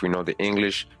Spanish. We know the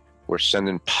English were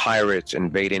sending pirates,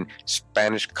 invading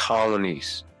Spanish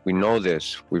colonies. We know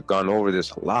this. We've gone over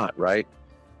this a lot, right?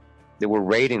 They were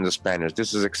raiding the Spaniards.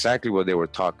 This is exactly what they were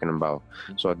talking about.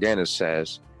 So again, it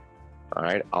says, all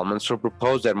right, Al-Mansur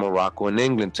proposed that Morocco and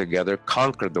England together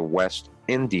conquer the West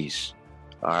Indies.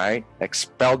 All right,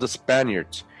 expel the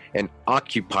Spaniards and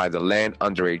occupy the land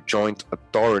under a joint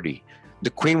authority.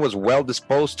 The Queen was well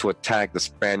disposed to attack the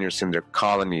Spaniards in their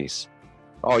colonies.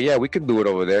 Oh yeah, we could do it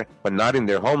over there, but not in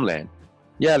their homeland.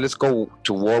 Yeah, let's go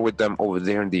to war with them over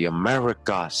there in the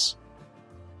Americas.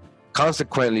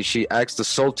 Consequently, she asked the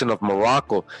Sultan of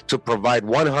Morocco to provide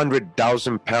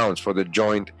 100,000 pounds for the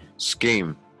joint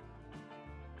scheme.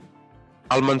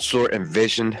 Al-Mansur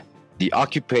envisioned the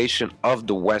occupation of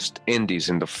the West Indies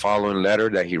in the following letter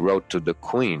that he wrote to the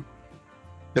Queen.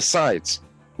 Besides,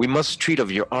 we must treat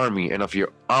of your army and of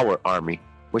our army,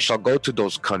 which shall go to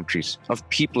those countries of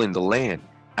people in the land.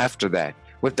 After that,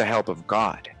 with the help of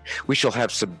God, we shall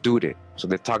have subdued it. So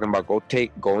they're talking about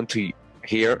going to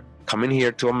here, coming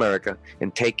here to America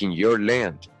and taking your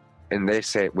land. And they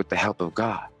say with the help of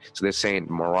God. So they're saying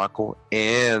Morocco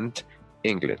and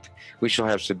England, we shall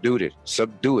have subdue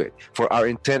it. For our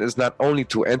intent is not only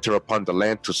to enter upon the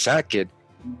land to sack it.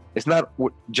 It's not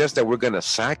just that we're going to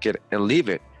sack it and leave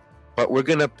it, but we're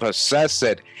going to possess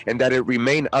it and that it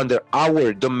remain under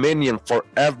our dominion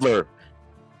forever.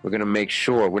 We're going to make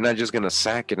sure we're not just going to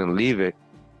sack it and leave it.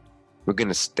 We're going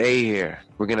to stay here.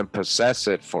 We're going to possess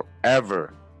it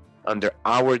forever under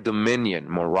our dominion,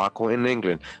 Morocco and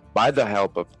England, by the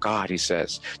help of God, he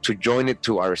says, to join it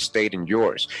to our state and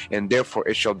yours. And therefore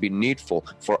it shall be needful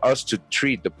for us to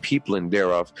treat the people in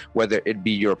thereof, whether it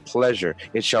be your pleasure,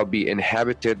 it shall be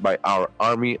inhabited by our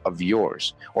army of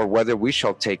yours, or whether we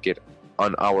shall take it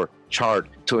on our chart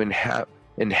to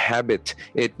inhabit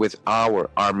it with our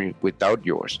army without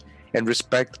yours. In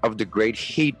respect of the great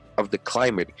heat of the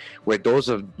climate, where those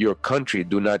of your country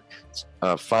do not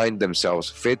find themselves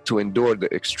fit to endure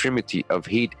the extremity of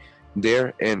heat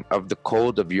there, and of the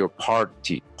cold of your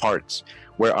parts,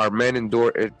 where our men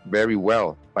endure it very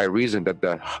well, by reason that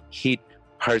the heat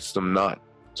hurts them not.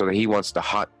 So that he wants the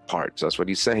hot parts. That's what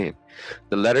he's saying.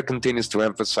 The letter continues to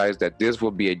emphasize that this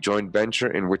will be a joint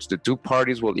venture in which the two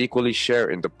parties will equally share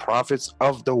in the profits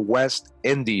of the West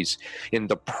Indies. In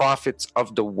the profits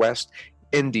of the West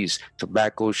Indies,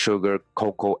 tobacco, sugar,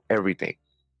 cocoa, everything.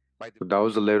 That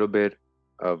was a little bit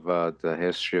of the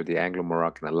history of the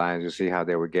Anglo-Moroccan alliance. You see how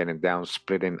they were getting down,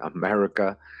 splitting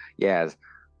America. Yes,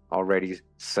 already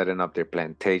setting up their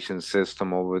plantation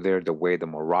system over there the way the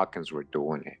Moroccans were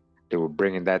doing it. They were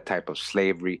bringing that type of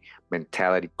slavery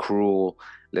mentality, cruel.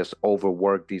 Let's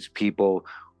overwork these people.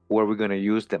 Who are we going to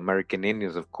use? The American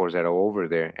Indians, of course, that are over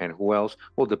there. And who else?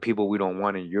 Well, the people we don't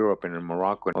want in Europe and in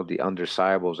Morocco, and all the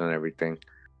undesirables and everything.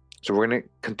 So we're going to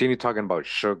continue talking about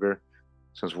sugar,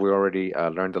 since we already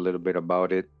learned a little bit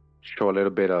about it. Show a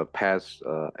little bit of past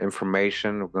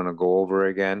information. We're going to go over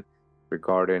again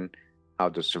regarding how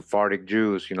the Sephardic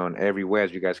Jews, you know, in every way,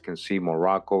 as you guys can see,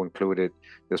 Morocco included,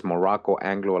 this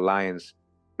Morocco-Anglo alliance,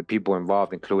 the people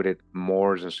involved included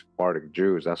Moors and Sephardic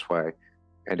Jews. That's why,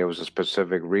 and there was a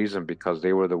specific reason, because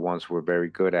they were the ones who were very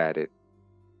good at it.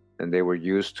 And they were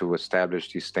used to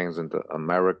establish these things in the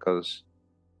Americas,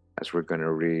 as we're going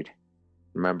to read.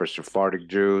 Remember, Sephardic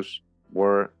Jews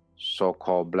were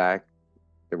so-called black.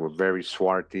 They were very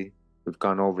swarthy. We've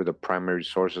gone over the primary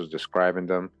sources describing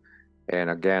them. And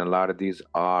again, a lot of these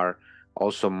are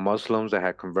also Muslims that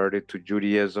had converted to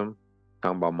Judaism.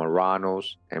 Talking about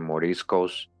Marranos and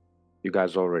Moriscos. You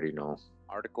guys already know.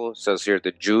 Article says here,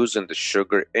 the Jews and the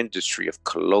sugar industry of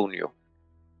colonial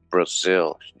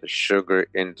Brazil. The sugar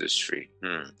industry.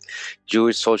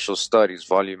 Jewish Social Studies,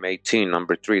 Volume 18,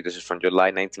 Number 3. This is from July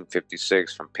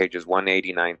 1956, from pages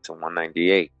 189 to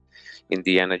 198.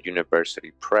 Indiana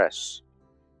University Press.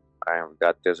 I've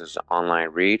got this as an online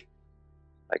read.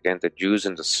 Again, the Jews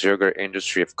and the sugar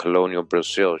industry of colonial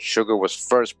Brazil. Sugar was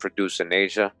first produced in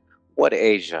Asia. What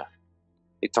Asia?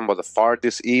 You're talking about the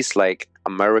farthest east, like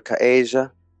America,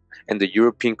 Asia? And the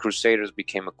European Crusaders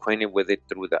became acquainted with it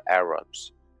through the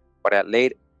Arabs. But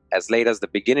as late as the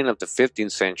beginning of the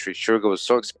 15th century, sugar was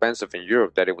so expensive in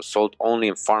Europe that it was sold only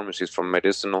in pharmacies for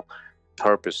medicinal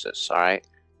purposes. All right.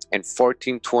 In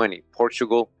 1420,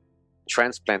 Portugal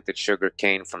transplanted sugar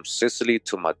cane from Sicily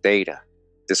to Madeira,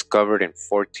 discovered in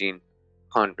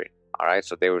 1400. All right.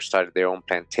 So they were started their own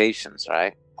plantations. All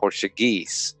right.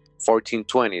 Portuguese,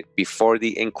 1420, before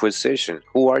the Inquisition.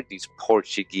 Who are these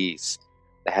Portuguese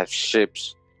that have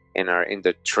ships and are in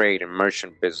the trade and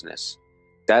merchant business?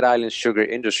 That island's sugar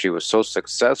industry was so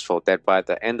successful that by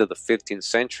the end of the 15th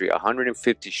century,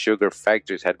 150 sugar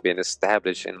factories had been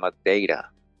established in Madeira.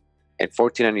 In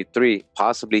 1493,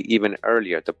 possibly even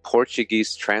earlier, the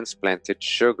Portuguese transplanted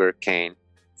sugar cane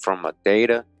from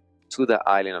Madeira to the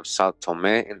island of Sao Tome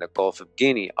in the Gulf of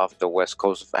Guinea off the west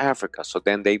coast of Africa. So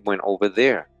then they went over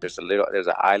there. There's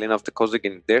an island off the coast of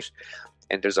Guinea there,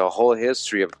 and there's a whole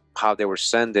history of how they were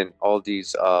sending all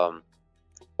these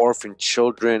orphan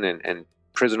children and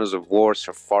prisoners of war,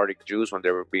 Sephardic Jews, when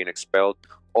they were being expelled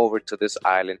over to this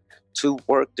island to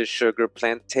work the sugar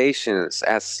plantations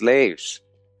as slaves.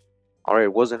 All right,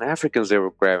 it wasn't Africans they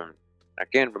were grabbing.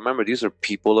 Again, remember, these are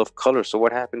people of color. So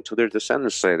what happened to their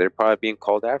descendants today? They're probably being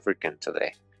called African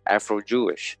today,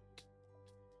 Afro-Jewish.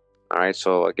 All right,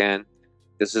 so again,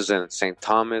 this is in St.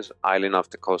 Thomas, island off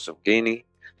the coast of Guinea.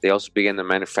 They also began the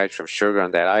manufacture of sugar on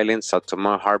that island. Sao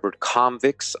Tome harbored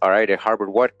convicts. All right, they harbored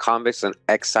what? Convicts and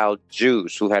exiled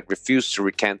Jews who had refused to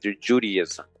recant their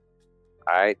Judaism.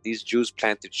 All right, these Jews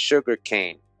planted sugar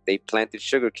cane. They planted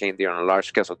sugar cane there on a large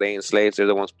scale. So they enslaved, they're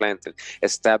the ones planted.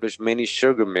 Established many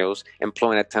sugar mills,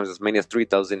 employing at times as many as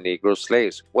 3,000 Negro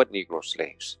slaves. What Negro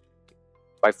slaves?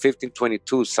 By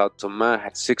 1522, Sao Tome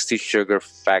had 60 sugar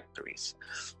factories.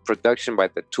 Production by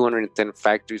the 210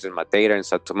 factories in Madeira and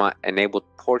Sao Tome enabled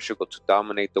Portugal to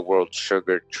dominate the world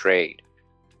sugar trade.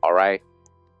 All right?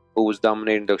 Who was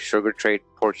dominating the sugar trade?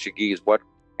 Portuguese. What?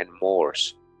 And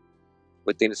Moors.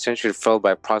 Within a century, it fell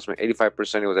by approximately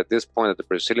 85%. It was at this point that the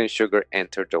Brazilian sugar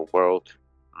entered the world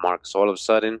market. So all of a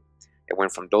sudden, it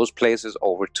went from those places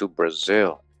over to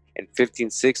Brazil. In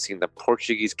 1516, the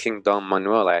Portuguese King Dom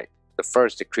Manuel I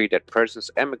decreed that persons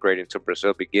emigrating to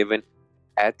Brazil be given,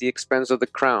 at the expense of the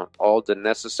crown, all the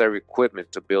necessary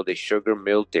equipment to build a sugar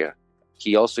mill there.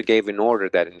 He also gave an order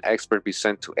that an expert be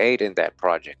sent to aid in that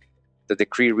project. The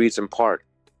decree reads in part,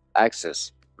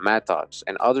 access, methods,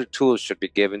 and other tools should be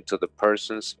given to the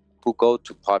persons who go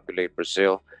to populate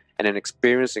Brazil, and an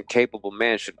experienced and capable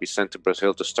man should be sent to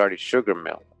Brazil to start a sugar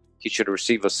mill. He should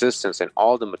receive assistance and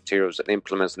all the materials and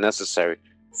implements necessary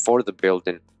for the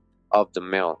building of the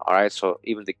mill. All right, so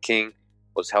even the king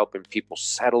was helping people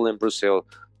settle in Brazil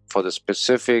for the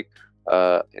specific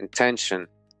intention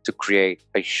to create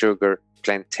a sugar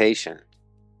plantation.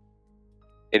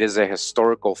 It is a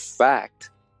historical fact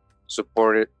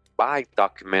supported by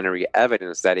documentary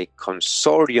evidence that a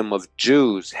consortium of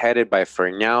Jews headed by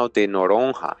Fernão de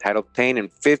Noronha had obtained in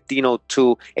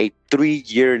 1502 a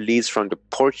 3-year lease from the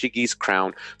Portuguese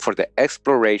crown for the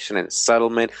exploration and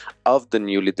settlement of the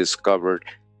newly discovered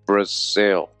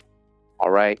Brazil.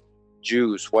 All right,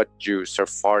 Jews, what Jews?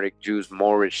 Sephardic Jews,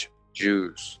 Moorish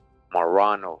Jews,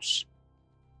 Marranos,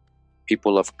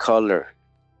 people of color,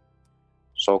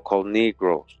 so-called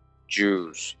Negroes,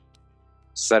 Jews,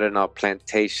 setting up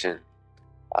plantation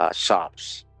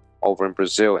shops over in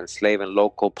Brazil, enslaving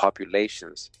local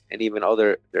populations, and even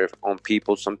their own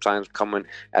people, sometimes coming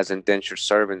as indentured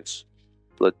servants,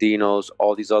 Latinos,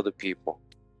 all these other people,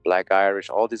 Black Irish,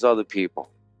 all these other people,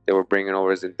 they were bringing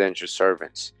over as indentured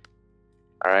servants.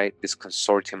 All right, this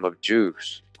consortium of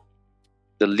Jews.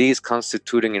 The lease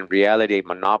constituting in reality a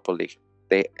monopoly.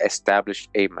 They established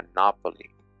a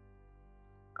monopoly.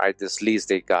 All right, this lease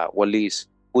they got. What lease?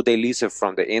 Who they lease it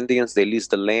from? The Indians? They lease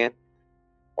the land?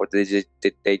 Or did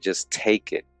they just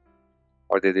take it?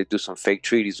 Or did they do some fake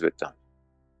treaties with them?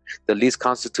 The lease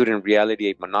constituted in reality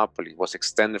a monopoly was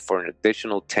extended for an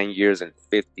additional 10 years in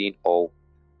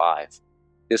 1505.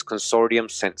 This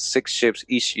consortium sent 6 ships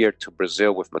each year to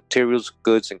Brazil with materials,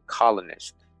 goods, and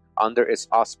colonists. Under its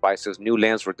auspices, new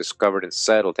lands were discovered and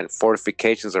settled, and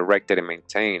fortifications erected and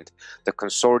maintained. The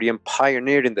consortium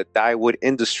pioneered in the dyewood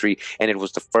industry, and it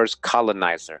was the first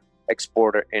colonizer,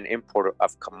 exporter, and importer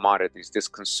of commodities. This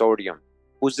consortium.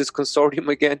 Who's this consortium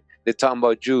again? They're talking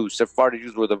about Jews. Sephardic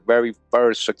Jews were the very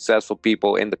first successful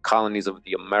people in the colonies of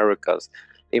the Americas,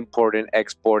 importing,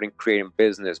 exporting, creating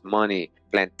business, money,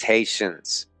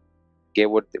 plantations.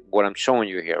 Get what I'm showing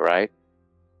you here, right?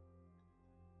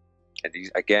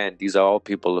 And these are all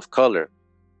people of color.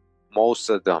 Most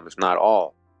of them, if not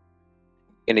all.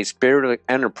 In a spirit of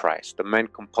enterprise, the men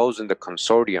composing the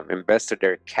consortium invested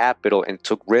their capital and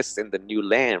took risks in the new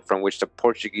land from which the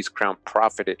Portuguese crown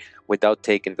profited without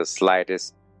taking the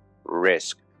slightest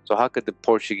risk. So how could the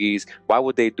Portuguese, why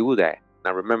would they do that?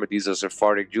 Now remember, these are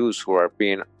Sephardic Jews who are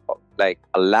being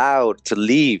allowed to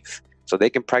leave so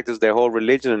they can practice their whole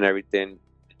religion and everything,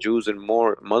 Jews and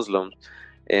more Muslims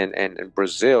in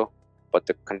Brazil. But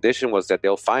the condition was that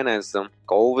they'll finance them,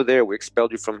 go over there, we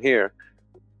expelled you from here,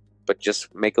 but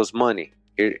just make us money,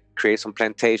 here, create some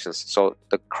plantations. So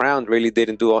the crown really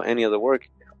didn't do any of the work.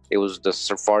 It was the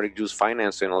Sephardic Jews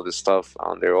financing all this stuff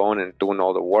on their own and doing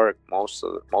all the work, most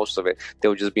of it. They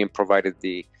were just being provided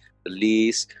the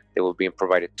lease, they were being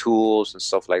provided tools and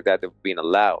stuff like that. They were being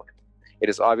allowed. It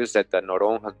is obvious that the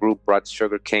Noronha group brought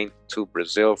sugarcane to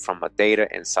Brazil from Madeira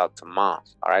and Sao Tomé.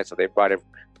 All right, so they brought it,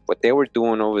 what they were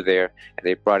doing over there, and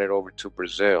they brought it over to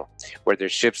Brazil, where their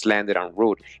ships landed en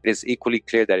route. It is equally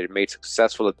clear that it made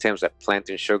successful attempts at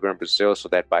planting sugar in Brazil, so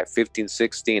that by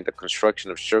 1516, the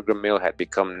construction of sugar mill had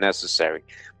become necessary.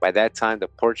 By that time, the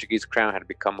Portuguese crown had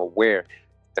become aware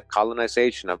the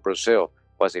colonization of Brazil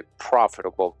was a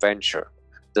profitable venture.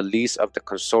 The lease of the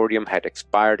consortium had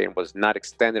expired and was not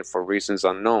extended for reasons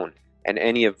unknown. In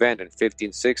any event, in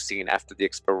 1516, after the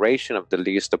expiration of the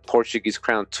lease, the Portuguese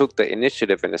crown took the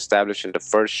initiative in establishing the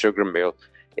first sugar mill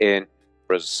in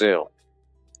Brazil.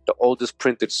 The oldest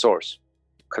printed source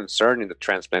concerning the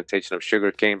transplantation of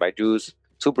sugarcane by Jews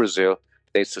to Brazil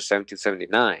dates to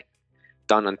 1779.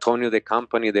 Don Antonio de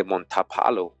Company de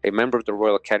Montapalo, a member of the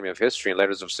Royal Academy of History and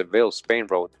Letters of Seville, Spain,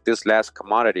 wrote, "This last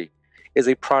commodity is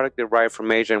a product derived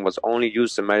from Asia and was only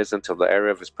used in medicine until the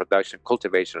era of its production and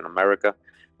cultivation in America,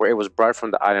 where it was brought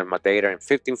from the island of Madeira in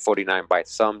 1549 by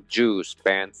some Jews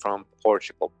banned from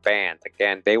Portugal." Banned.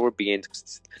 Again, they were being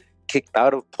kicked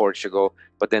out of Portugal,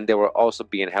 but then they were also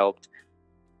being helped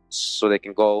so they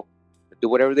can go do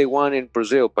whatever they want in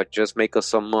Brazil, but just make us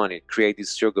some money, create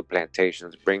these sugar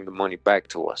plantations, bring the money back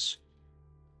to us.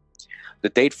 The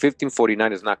date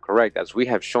 1549 is not correct. As we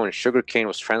have shown, sugarcane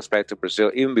was transplanted to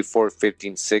Brazil even before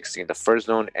 1516. The first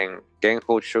known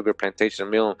Engenho sugar plantation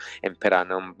mill in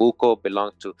Pernambuco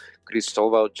belonged to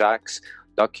Cristóvão Jacques.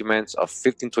 Documents of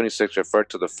 1526 refer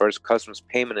to the first customs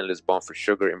payment in Lisbon for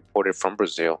sugar imported from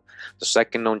Brazil. The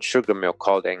second known sugar mill,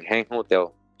 called Engenho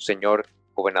del Señor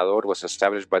Governador, was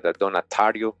established by the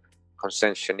Donatário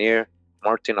Concessionaire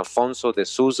Martin Afonso de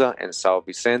Souza in São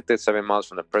Vicente, 7 miles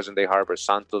from the present-day Harbor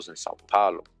Santos in São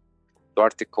Paulo.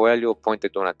 Duarte Coelho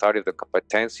appointed Donatário of the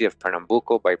Competencia of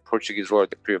Pernambuco by Portuguese Royal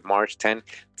Decree of March 10,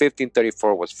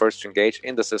 1534, was first to engage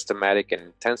in the systematic and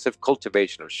intensive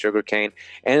cultivation of sugarcane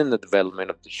and in the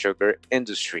development of the sugar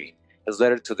industry. His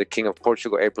letter to the King of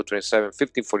Portugal, April 27,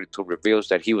 1542, reveals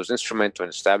that he was instrumental in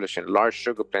establishing large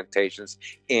sugar plantations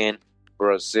in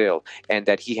Brazil, and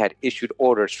that he had issued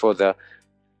orders for the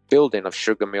building of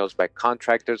sugar mills by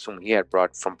contractors whom he had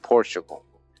brought from Portugal.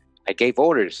 I gave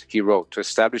orders, he wrote, to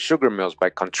establish sugar mills by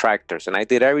contractors, and I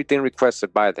did everything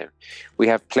requested by them. We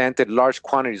have planted large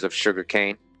quantities of sugar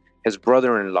cane. His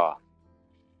brother-in-law,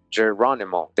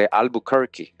 Geronimo de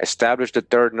Albuquerque, established the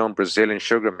third known Brazilian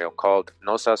sugar mill called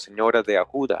Nossa Senhora de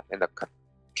Ajuda in the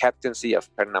captaincy of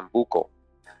Pernambuco.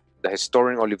 The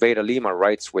historian Oliveira Lima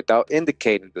writes, without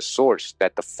indicating the source,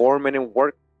 that the foremen and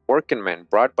working men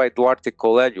brought by Duarte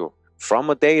Coelho from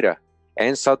Madeira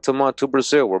and Sao Tome to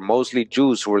Brazil were mostly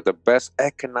Jews who were the best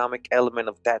economic element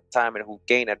of that time and who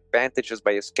gained advantages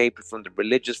by escaping from the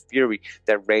religious fury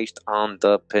that raged on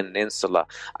the peninsula.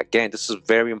 Again, this is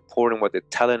very important what they're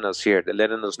telling us here. They're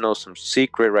letting us know some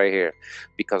secret right here.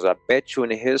 Because I bet you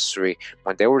in history,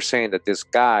 when they were saying that this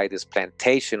guy, this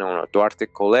plantation owner, Duarte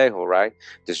Coelho, right,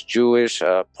 this Jewish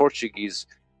Portuguese,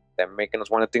 that making us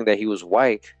want to think that he was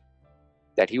white,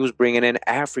 that he was bringing in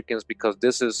Africans, because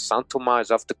this is São Tomé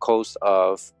is off the coast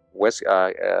of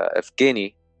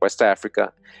Guinea, West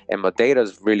Africa, and Madeira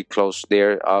is really close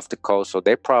there off the coast. So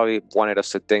they probably wanted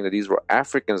us to think that these were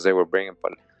Africans they were bringing,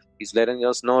 but he's letting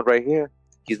us know right here.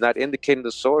 He's not indicating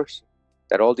the source,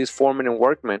 that all these foremen and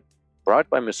workmen brought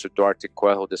by Mr. Duarte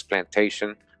Coelho, this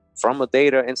plantation from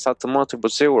Madeira and São Tomé to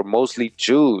Brazil, were mostly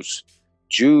Jews,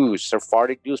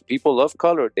 Sephardic Jews, people of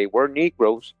color. They were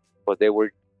Negroes, but they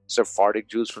were Sephardic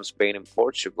Jews from Spain and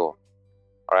Portugal,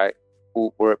 all right,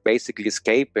 who were basically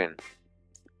escaping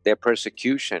their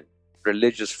persecution,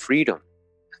 religious freedom.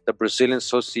 The Brazilian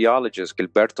sociologist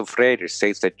Gilberto Freire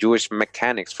states that Jewish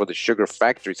mechanics for the sugar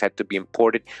factories had to be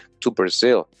imported to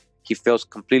Brazil. He fails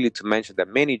completely to mention that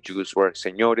many Jews were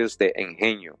señores de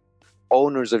ingenio,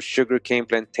 owners of sugarcane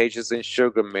plantations and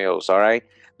sugar mills, all right?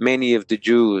 Many of the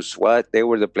Jews, they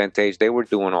were the plantation, they were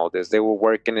doing all this, they were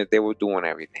working it, they were doing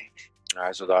everything. All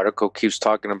right, so the article keeps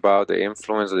talking about the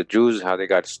influence of the Jews, how they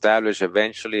got established.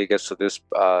 Eventually, it gets to this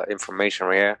information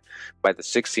right here by the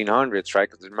 1600s, right?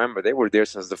 Because remember, they were there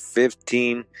since the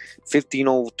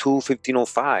 1502,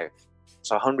 1505.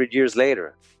 So 100 years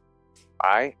later, all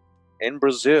right? In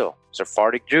Brazil,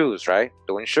 Sephardic Jews, right?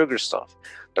 Doing sugar stuff.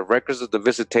 The records of the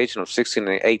visitation of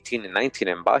 1618 and 19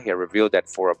 in Bahia revealed that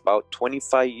for about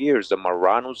 25 years, the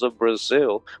Marranos of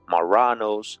Brazil,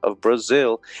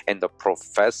 and the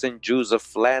professing Jews of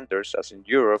Flanders, as in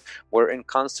Europe, were in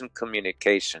constant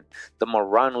communication. The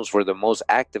Marranos were the most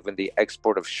active in the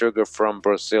export of sugar from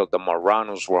Brazil. The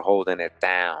Marranos were holding it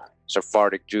down.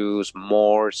 Sephardic Jews,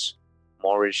 Moorish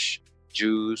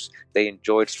Jews, they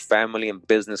enjoyed family and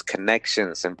business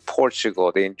connections in Portugal.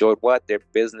 They enjoyed what? Their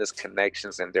business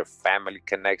connections and their family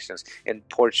connections in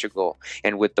Portugal.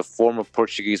 And with the former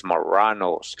Portuguese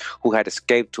Marranos who had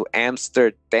escaped to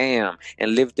Amsterdam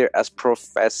and lived there as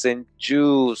professing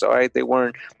Jews. All right, they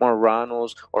weren't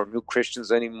Marranos or new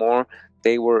Christians anymore.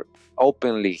 They were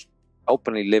openly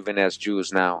living as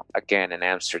Jews now, again in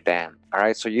Amsterdam. All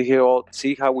right, so you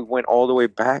see how we went all the way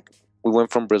back? We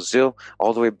went from Brazil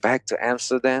all the way back to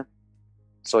Amsterdam.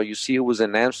 So you see who was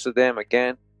in Amsterdam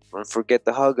again. Don't forget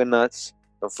the Huguenots.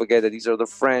 Don't forget that these are the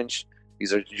French.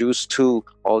 These are Jews too.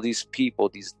 All these people,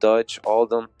 these Dutch, all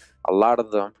of them, a lot of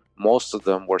them, most of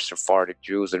them were Sephardic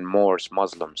Jews and Moors,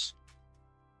 Muslims.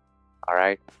 All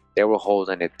right? They were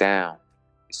holding it down.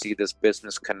 You see this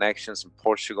business connections in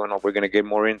Portugal. No, we're going to get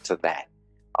more into that.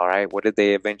 All right? What did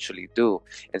they eventually do?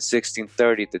 In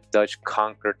 1630, the Dutch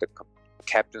conquered the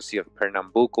captaincy of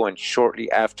Pernambuco, and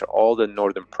shortly after, all the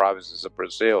northern provinces of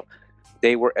Brazil.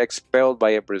 They were expelled by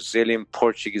a Brazilian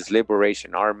Portuguese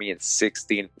liberation army in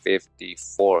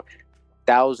 1654.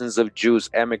 Thousands of Jews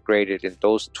emigrated in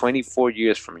those 24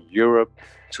 years from Europe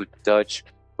to Dutch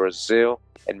Brazil,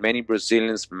 and many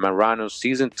Brazilians, Marranos,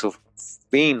 seasoned to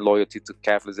feign loyalty to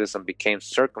Catholicism, became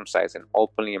circumcised and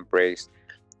openly embraced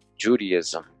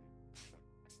Judaism.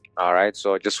 All right,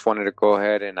 so I just wanted to go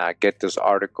ahead and get this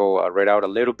article read out a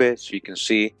little bit so you can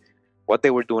see what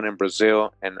they were doing in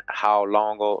Brazil and how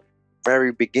long ago,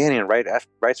 very beginning, right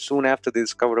soon after they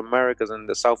discovered Americas and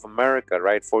the South America,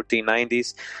 right,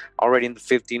 1490s, already in the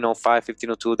 1505,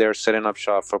 1502, they were setting up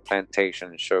shop for plantation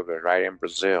and sugar, right, in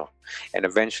Brazil. And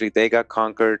eventually they got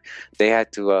conquered. They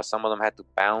had to, some of them had to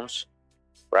bounce,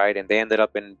 right, and they ended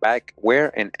up in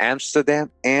Amsterdam,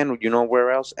 and you know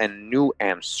where else? And New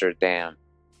Amsterdam,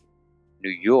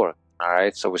 New York. All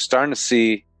right, so we're starting to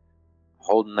see a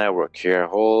whole network here,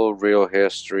 whole real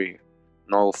history.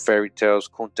 No fairy tales,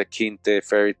 Kunta Kinte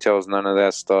fairy tales, none of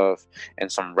that stuff,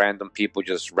 and some random people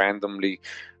just randomly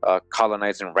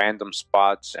colonizing random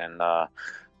spots and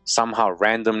somehow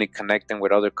randomly connecting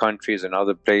with other countries and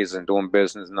other places and doing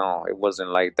business. No, it wasn't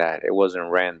like that. It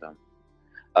wasn't random.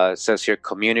 It says here,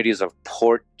 communities of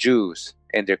Port Jews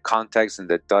and their contacts in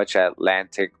the Dutch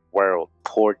Atlantic world.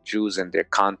 port Jews and their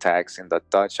contacts in the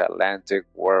Dutch Atlantic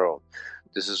world.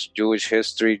 This is Jewish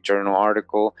History Journal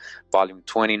article, volume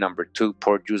 20, number 2,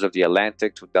 Port Jews of the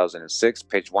Atlantic, 2006,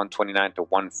 page 129 to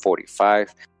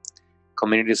 145.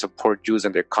 Communities of port Jews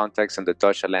and their contacts in the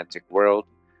Dutch Atlantic world.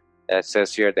 It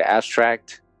says here the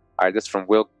abstract. All right, this is from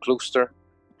Will Klooster,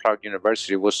 Clark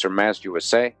University, Worcester, Mass,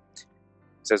 USA. It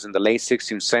says in the late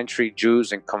 16th century,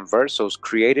 Jews and conversos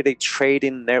created a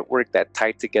trading network that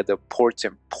tied together ports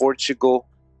in Portugal,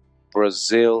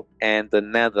 Brazil, and the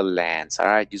Netherlands. All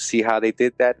right, you see how they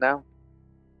did that now?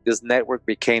 This network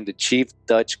became the chief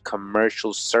Dutch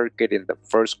commercial circuit in the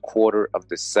first quarter of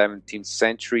the 17th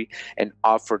century and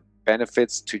offered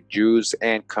benefits to Jews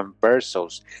and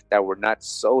conversos that were not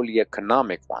solely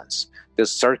economic ones.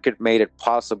 This circuit made it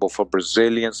possible for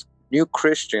Brazilians, new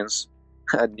Christians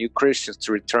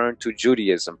to return to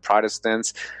Judaism.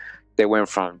 Protestants, they went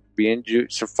from being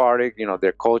Sephardic,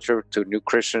 their culture, to new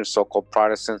Christians, so-called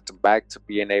Protestants, to back to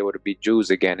being able to be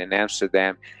Jews again in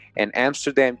Amsterdam. And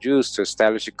Amsterdam Jews to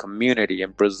establish a community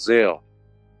in Brazil.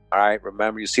 All right,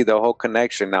 remember, you see the whole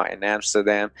connection now in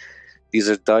Amsterdam. These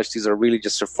are Dutch, these are really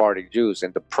just Sephardic Jews.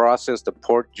 In the process, the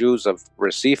port Jews of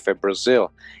Recife,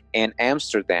 Brazil, and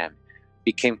Amsterdam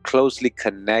became closely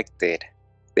connected.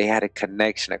 They had a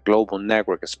connection, a global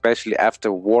network, especially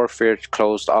after warfare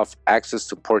closed off access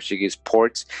to Portuguese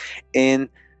ports. In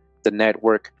the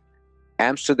network,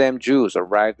 Amsterdam Jews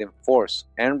arrived in force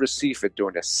and Recife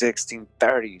during the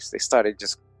 1630s. They started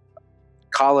just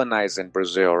colonizing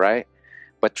Brazil, right?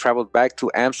 But traveled back to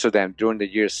Amsterdam during the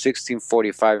years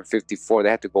 1645 and 54. They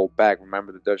had to go back.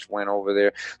 Remember, the Dutch went over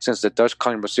there. Since the Dutch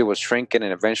colony in Brazil was shrinking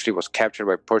and eventually was captured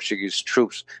by Portuguese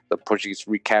troops, the Portuguese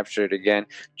recaptured it again.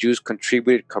 Jews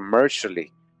contributed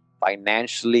commercially,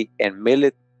 financially, and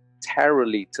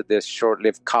militarily to this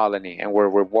short-lived colony and were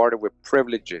rewarded with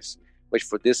privileges, which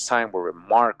for this time were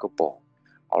remarkable.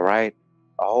 All right?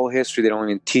 A whole history they don't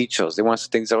even teach us. They want us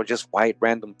to think they're just white,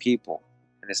 random people.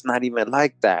 And it's not even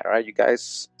like that, right? You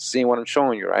guys seeing what I'm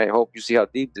showing you, right? I hope you see how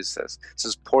deep this is. It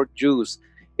says port Jews,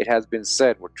 it has been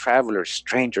said, were travelers,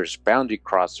 strangers, boundary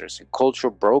crossers, and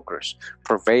cultural brokers,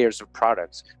 purveyors of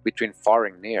products between far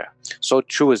and near. So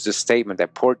true is this statement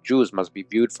that port Jews must be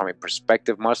viewed from a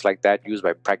perspective much like that used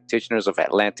by practitioners of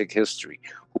Atlantic history,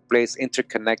 who place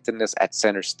interconnectedness at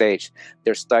center stage.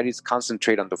 Their studies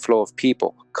concentrate on the flow of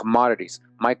people, commodities,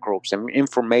 microbes, and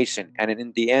information, and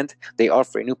in the end, they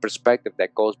offer a new perspective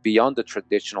that goes beyond the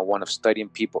traditional one of studying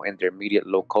people in their immediate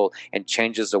local and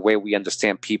changes the way we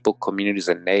understand people, communities,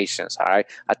 and nations. All right,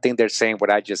 I think they're saying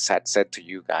what I just had said to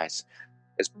you guys.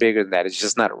 It's bigger than that. It's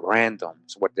just not random.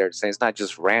 So what they're saying, it's not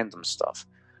just random stuff.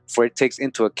 For it takes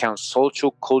into account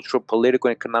social, cultural, political,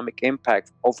 and economic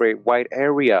impact over a wide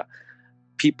area.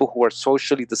 People who are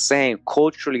socially the same,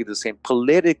 culturally the same,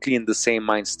 politically in the same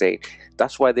mind state.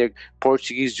 That's why they're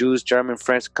Portuguese, Jews, German,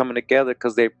 French coming together,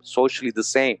 because they're socially the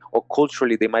same, or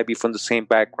culturally they might be from the same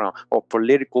background, or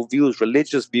political views,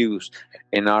 religious views.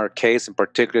 In our case, in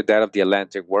particular, that of the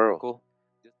Atlantic world.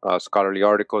 Scholarly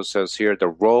article says here the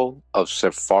role of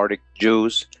Sephardic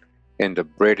Jews in the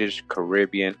British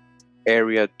Caribbean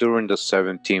area during the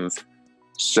 17th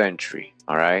century.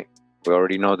 All right. We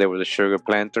already know they were the sugar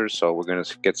planters, so we're going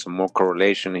to get some more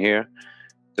correlation here.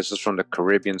 This is from the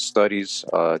Caribbean Studies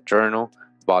Journal,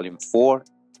 Volume 4,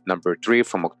 Number 3,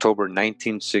 from October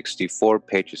 1964,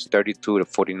 pages 32 to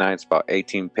 49. It's about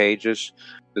 18 pages.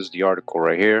 This is the article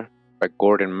right here by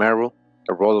Gordon Merrill.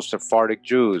 The role of Sephardic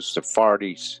Jews,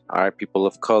 Sephardis, all right, people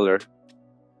of color.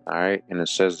 All right, and it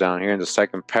says down here in the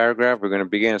second paragraph, we're going to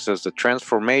begin. It says the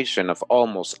transformation of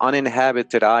almost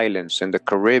uninhabited islands in the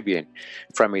Caribbean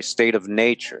from a state of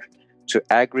nature to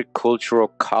agricultural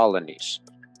colonies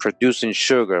producing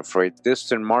sugar for a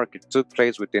distant market took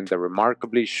place within the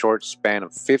remarkably short span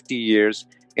of 50 years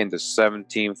in the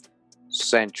 17th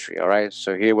century. All right,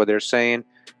 so here what they're saying,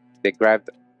 they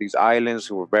grabbed these islands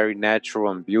who were very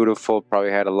natural and beautiful,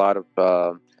 probably had a lot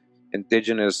of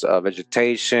indigenous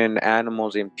vegetation,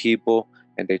 animals, and people,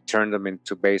 and they turned them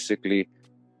into basically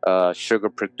sugar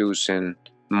producing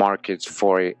markets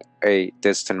for a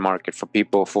distant market for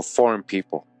people, for foreign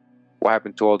people. What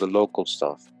happened to all the local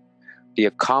stuff? The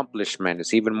accomplishment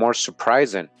is even more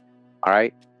surprising. All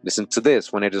right, listen to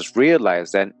this. When it is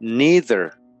realized that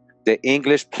neither the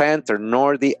English planter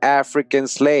nor the African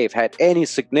slave had any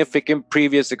significant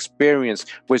previous experience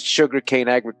with sugarcane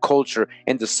agriculture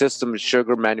and the system of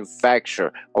sugar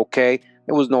manufacture. Okay,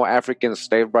 there was no African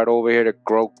slave brought over here to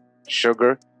grow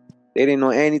sugar. They didn't know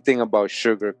anything about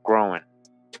sugar growing.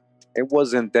 It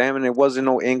wasn't them, and it wasn't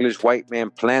no English white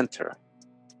man planter.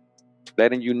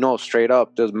 Letting you know straight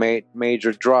up, there's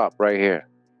major drop right here.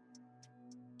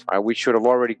 We should have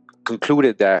already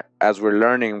concluded that as we're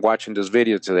learning and watching this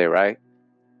video today, right?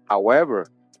 However,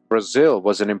 Brazil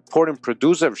was an important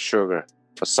producer of sugar,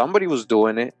 but somebody was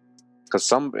doing it,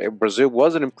 because Brazil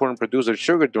was an important producer of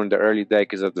sugar during the early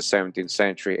decades of the 17th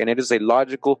century, and it is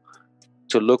illogical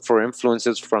to look for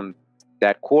influences from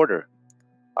that quarter.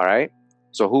 All right.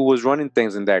 So who was running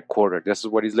things in that quarter? This is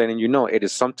what he's letting you know. It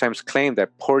is sometimes claimed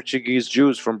that Portuguese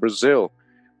Jews from Brazil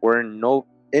were no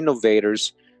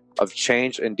innovators of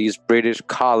change in these British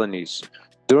colonies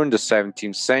during the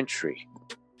 17th century,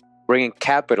 bringing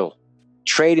capital,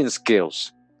 trading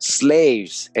skills,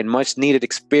 slaves, and much needed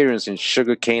experience in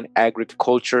sugarcane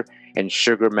agriculture and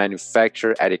sugar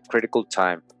manufacture at a critical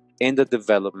time in the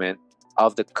development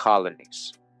of the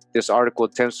colonies. This article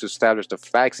attempts to establish the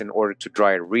facts in order to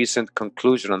draw a recent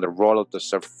conclusion on the role of the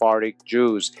Sephardic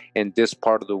Jews in this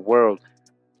part of the world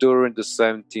during the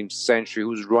 17th century,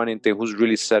 who's running things, who's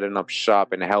really setting up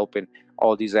shop and helping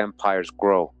all these empires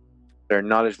grow. Their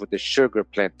knowledge with the sugar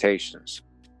plantations.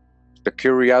 The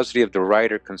curiosity of the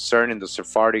writer concerning the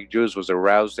Sephardic Jews was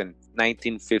aroused in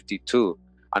 1952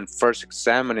 on first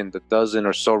examining the dozen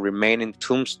or so remaining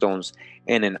tombstones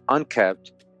in an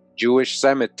unkept Jewish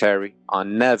cemetery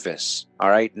on Nevis. All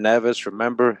right, Nevis,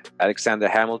 remember Alexander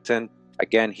Hamilton?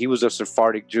 Again, he was a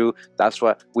Sephardic Jew. That's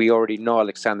what we already know.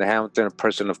 Alexander Hamilton, a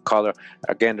person of color.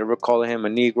 Again, they were calling him a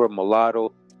Negro,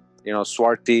 mulatto,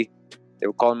 Swarty. They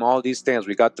were calling him all these things.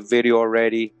 We got the video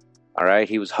already. All right,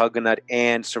 he was Huguenot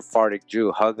and Sephardic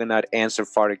Jew. Huguenot and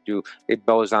Sephardic Jew. It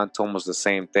boils down to almost the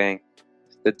same thing.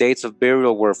 The dates of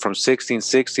burial were from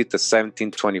 1660 to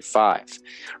 1725.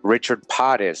 Richard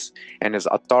Pottis, in his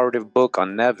authoritative book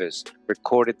on Nevis,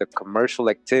 recorded the commercial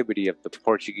activity of the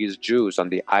Portuguese Jews on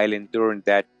the island during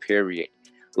that period.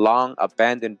 Long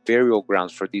abandoned burial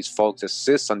grounds for these folks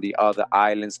exist on the other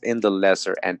islands in the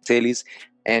Lesser Antilles,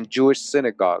 and Jewish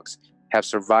synagogues have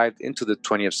survived into the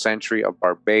 20th century of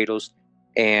Barbados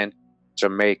and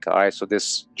Jamaica. All right, so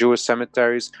this Jewish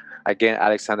cemeteries, again,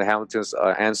 Alexander Hamilton's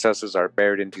ancestors are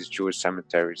buried in these Jewish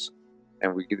cemeteries.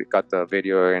 And we got the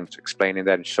video and explaining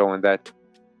that and showing that.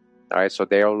 All right, so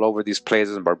they're all over these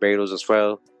places in Barbados as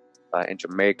well, in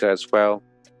Jamaica as well.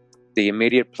 The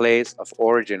immediate place of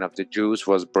origin of the Jews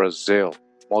was Brazil.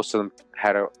 Most of them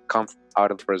had to come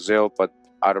out of Brazil, but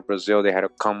out of Brazil they had to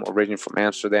come originally from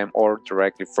Amsterdam or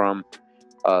directly from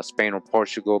Spain or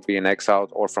Portugal, being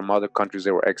exiled, or from other countries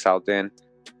they were exiled in.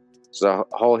 So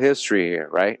the whole history here,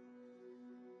 right?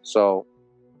 So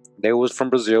they was from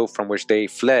Brazil, from which they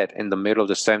fled in the middle of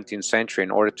the 17th century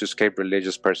in order to escape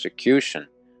religious persecution.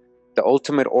 The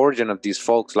ultimate origin of these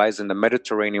folks lies in the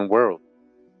Mediterranean world.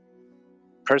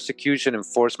 Persecution and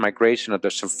forced migration of the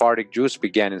Sephardic Jews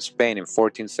began in Spain in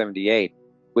 1478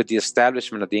 with the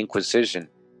establishment of the Inquisition.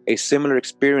 A similar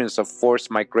experience of forced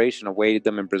migration awaited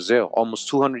them in Brazil almost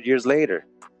 200 years later.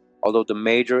 Although the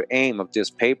major aim of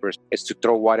this paper is to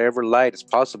throw whatever light is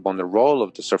possible on the role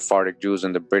of the Sephardic Jews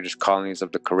in the British colonies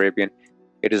of the Caribbean,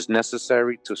 it is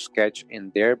necessary to sketch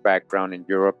in their background in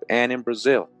Europe and in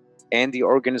Brazil. And the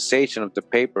organization of the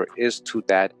paper is to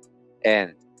that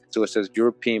end. So it says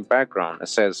European background. It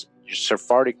says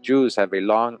Sephardic Jews have a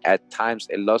long, at times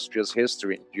illustrious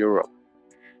history in Europe.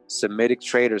 Semitic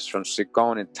traders from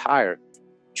Sidon and Tyre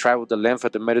traveled the length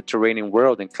of the Mediterranean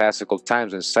world in classical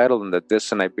times and settled on the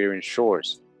distant Iberian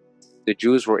shores. The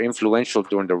Jews were influential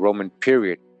during the Roman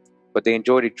period, but they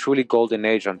enjoyed a truly golden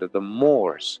age under the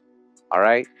Moors. All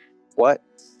right? What?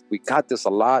 We got this a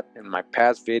lot in my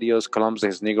past videos, Columbus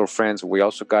and his Negro friends. We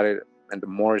also got it in the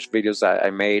Moorish videos I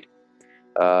made.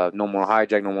 No More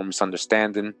Hijack, No More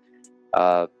Misunderstanding.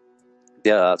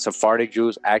 The Sephardic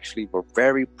Jews actually were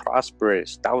very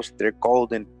prosperous. That was their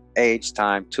golden age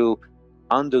time too,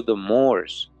 under the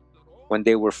Moors, when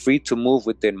they were free to move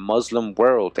within Muslim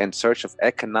world in search of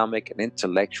economic and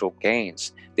intellectual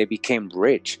gains. They became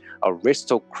rich,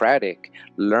 aristocratic,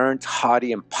 learned,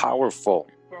 haughty, and powerful.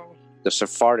 The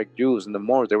Sephardic Jews and the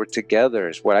Moors, they were together,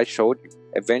 is what I showed you.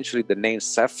 Eventually the name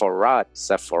Sepharad,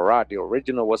 the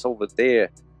original was over there,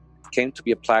 came to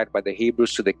be applied by the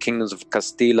Hebrews to the kingdoms of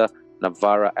Castilla,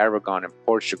 Navarra, Aragon, and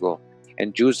Portugal.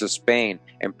 And Jews of Spain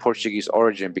and Portuguese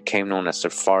origin became known as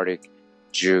Sephardic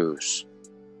Jews.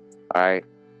 All right,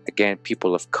 again,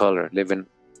 people of color living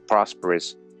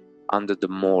prosperous under the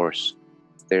Moors,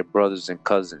 their brothers and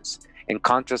cousins. In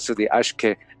contrast to the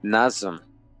Ashkenazim,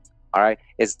 all right,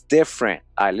 it's different.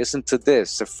 All right, listen to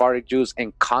this. Sephardic Jews,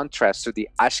 in contrast to the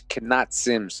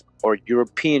Ashkenazims or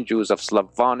European Jews of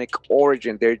Slavonic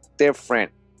origin, they're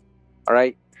different. All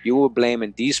right, you were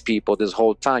blaming these people this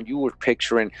whole time. You were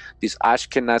picturing these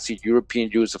Ashkenazi European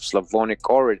Jews of Slavonic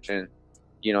origin.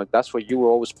 That's what you were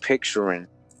always picturing.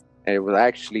 And it was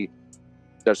actually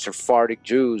the Sephardic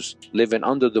Jews living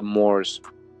under the Moors,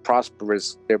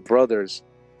 prosperous, their brothers,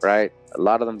 right? A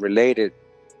lot of them related,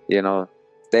 you know,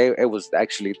 it was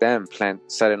actually them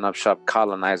setting up shop,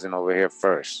 colonizing over here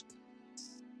first.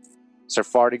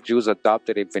 Sephardic Jews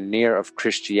adopted a veneer of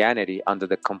Christianity under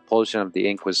the compulsion of the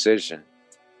Inquisition.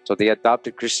 So they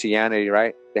adopted Christianity,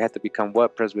 right? They had to become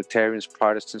what? Presbyterians,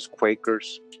 Protestants,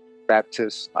 Quakers,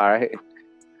 Baptists, all right?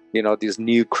 You know, these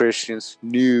new Christians.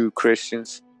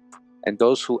 And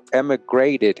those who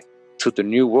emigrated to the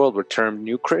New World were termed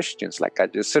New Christians, like I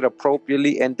just said,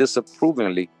 appropriately and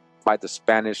disapprovingly by the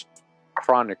Spanish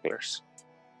chroniclers.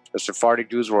 The Sephardic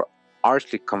Jews were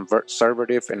archly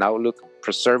conservative in outlook,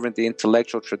 preserving the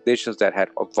intellectual traditions that had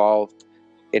evolved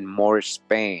in Moorish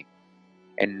Spain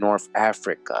and North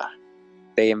Africa.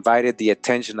 They invited the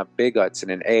attention of bigots in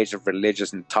an age of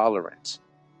religious intolerance.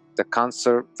 The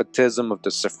conservatism of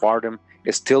the Sephardim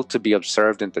is still to be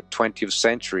observed in the 20th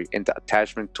century in the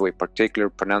attachment to a particular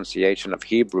pronunciation of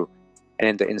Hebrew and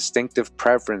in the instinctive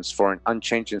preference for an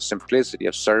unchanging simplicity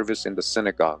of service in the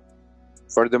synagogue.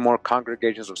 Furthermore,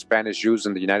 congregations of Spanish Jews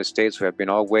in the United States who have been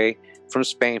away from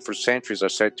Spain for centuries are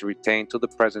said to retain to the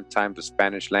present time the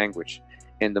Spanish language.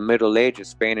 In the Middle Ages,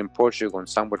 Spain and Portugal, in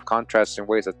somewhat contrasting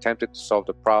ways, attempted to solve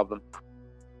the problem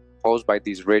posed by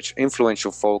these rich,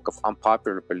 influential folk of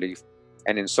unpopular belief,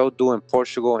 and in so doing,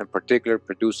 Portugal in particular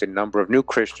produced a number of new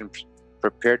Christians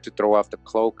prepared to throw off the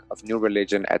cloak of new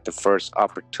religion at the first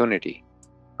opportunity.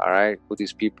 All right, who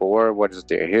these people were, what is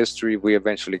their history. We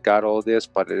eventually got all this,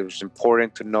 but it was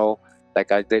important to know,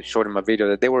 like I did show in my video,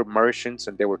 that they were merchants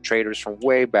and they were traders from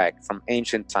way back, from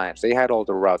ancient times. They had all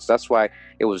the routes. That's why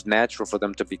it was natural for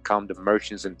them to become the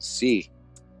merchants in the sea.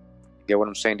 You get what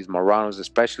I'm saying? These Marranos,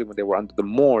 especially when they were under the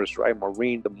Moors, right?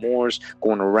 The Moors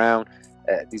going around,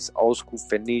 these old school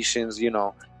Phoenicians, you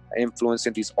know,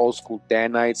 influencing these old school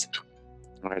Danites.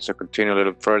 All right, so continue a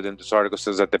little further. In this article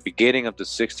says, at the beginning of the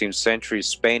 16th century,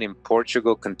 Spain and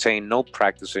Portugal contained no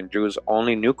practicing Jews,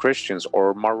 only new Christians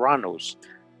or Marranos.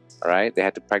 All right, they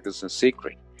had to practice in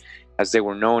secret, as they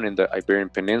were known in the Iberian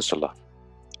Peninsula.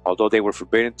 Although they were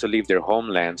forbidden to leave their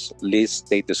homelands, lest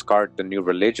they discard the new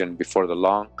religion, before the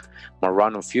long,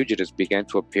 Marrano fugitives began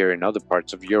to appear in other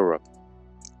parts of Europe.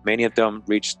 Many of them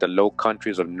reached the Low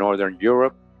Countries of Northern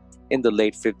Europe in the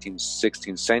late 15th,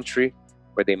 16th century,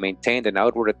 where they maintained an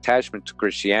outward attachment to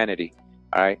Christianity.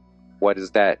 All right, what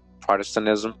is that?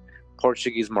 Protestantism.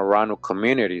 Portuguese Marrano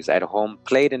communities at home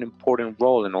played an important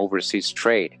role in overseas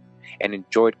trade and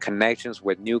enjoyed connections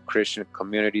with new Christian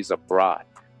communities abroad.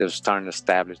 They were starting to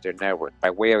establish their network. By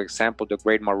way of example, the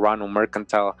great Marrano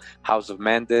mercantile House of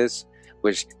Mendes,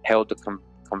 which held the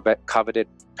coveted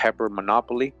pepper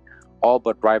monopoly, all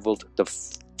but rivaled the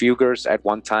Fuggers at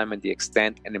one time in the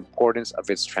extent and importance of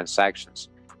its transactions.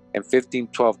 In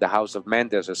 1512, the House of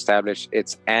Mendes established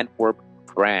its Antwerp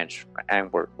branch.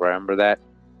 Antwerp, remember that?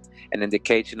 An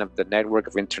indication of the network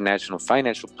of international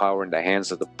financial power in the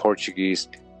hands of the Portuguese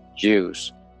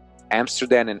Jews.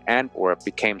 Amsterdam and Antwerp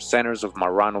became centers of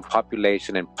Marrano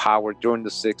population and power during the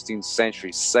 16th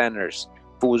century. Centers.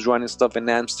 Who was running stuff in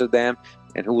Amsterdam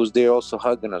and who was there also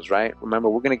hugging us, right? Remember,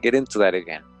 we're going to get into that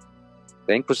again.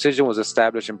 The Inquisition was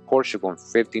established in Portugal in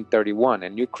 1531,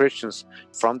 and new Christians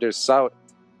from their south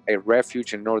a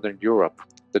refuge in Northern Europe.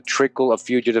 The trickle of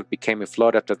fugitives became a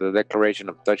flood after the declaration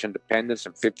of Dutch independence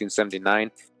in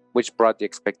 1579, which brought the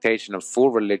expectation of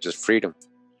full religious freedom.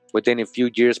 Within a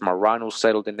few years, Marranos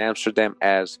settled in Amsterdam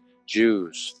as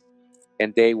Jews,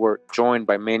 and they were joined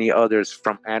by many others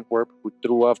from Antwerp who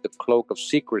threw off the cloak of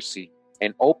secrecy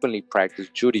and openly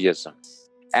practiced Judaism.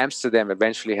 Amsterdam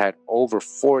eventually had over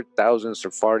 4,000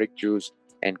 Sephardic Jews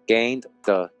and gained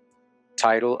the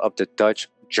title of the Dutch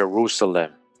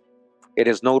Jerusalem. It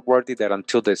is noteworthy that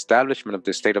until the establishment of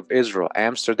the State of Israel,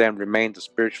 Amsterdam remained the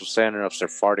spiritual center of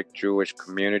Sephardic Jewish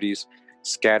communities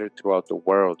scattered throughout the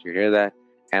world. You hear that?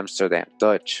 Amsterdam,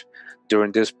 Dutch.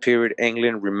 During this period,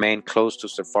 England remained close to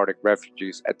Sephardic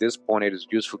refugees. At this point, it is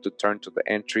useful to turn to the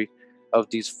entry of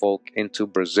these folk into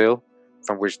Brazil,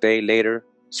 from which they later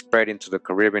spread into the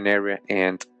Caribbean area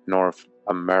and North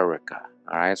America.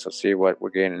 All right, so see what we're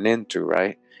getting into,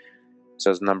 right? It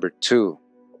says number 2.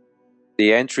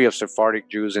 The entry of Sephardic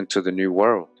Jews into the New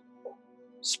World.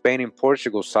 Spain and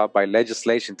Portugal sought by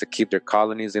legislation to keep their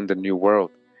colonies in the New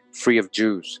World free of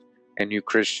Jews and new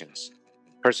Christians.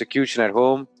 Persecution at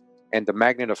home and the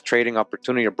magnet of trading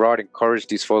opportunity abroad encouraged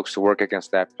these folks to work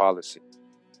against that policy.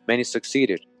 Many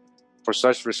succeeded, for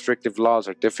such restrictive laws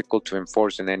are difficult to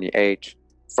enforce in any age.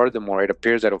 Furthermore, it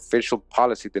appears that official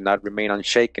policy did not remain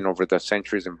unshaken over the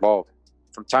centuries involved.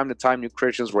 From time to time, new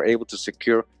Christians were able to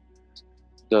secure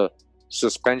the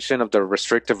suspension of the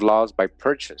restrictive laws by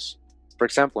purchase. For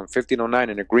example, in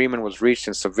 1509, an agreement was reached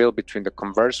in Seville between the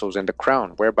conversos and the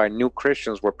crown, whereby new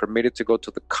Christians were permitted to go to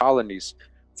the colonies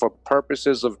for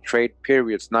purposes of trade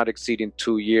periods not exceeding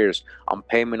 2 years on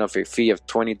payment of a fee of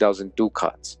 20,000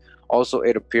 ducats. Also,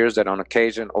 it appears that on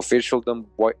occasion, officialdom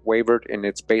wavered in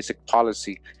its basic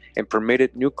policy and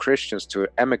permitted new Christians to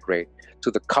emigrate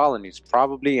to the colonies,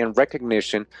 probably in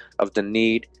recognition of the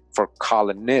need for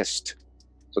colonists.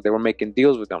 So they were making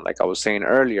deals with them, like I was saying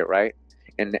earlier, right?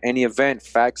 In any event,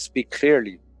 facts speak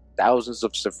clearly. Thousands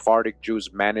of Sephardic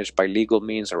Jews managed by legal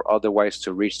means or otherwise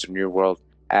to reach the New World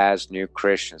as new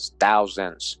Christians.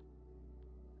 Thousands.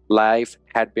 Life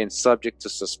had been subject to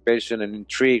suspicion and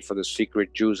intrigue for the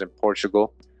secret Jews in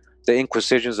Portugal. The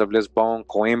Inquisitions of Lisbon,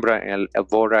 Coimbra, and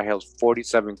Evora held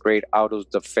 47 great autos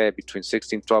de fe between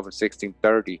 1612 and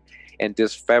 1630, and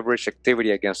this feverish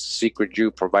activity against the secret Jew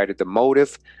provided the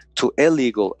motive to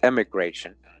illegal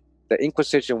emigration. The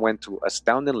Inquisition went to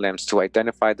astounding lengths to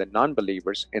identify the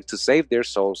non-believers and to save their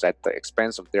souls at the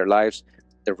expense of their lives.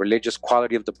 The religious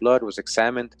quality of the blood was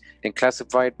examined and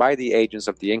classified by the agents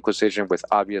of the Inquisition with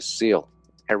obvious zeal.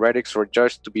 Heretics were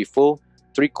judged to be full,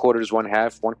 3/4,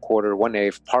 1/2, 1/4,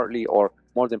 1/8, partly or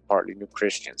more than partly new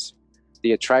Christians.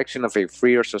 The attraction of a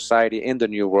freer society in the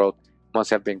New World must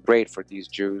have been great for these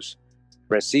Jews.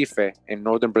 Recife in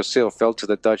northern Brazil fell to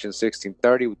the Dutch in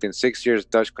 1630. Within 6 years,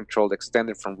 Dutch control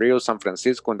extended from Rio San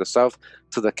Francisco in the south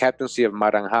to the captaincy of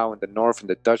Maranhão in the north, and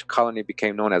the Dutch colony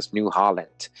became known as New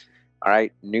Holland. All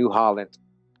right, New Holland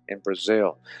in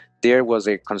Brazil. There was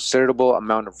a considerable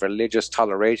amount of religious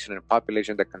toleration in a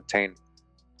population that contained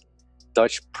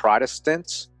Dutch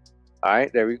Protestants. All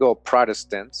right, there we go,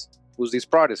 Protestants. Who's these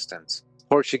Protestants?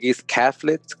 Portuguese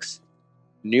Catholics,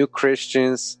 New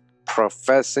Christians,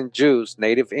 professing Jews,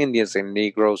 native Indians, and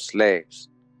Negro slaves.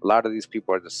 A lot of these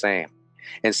people are the same.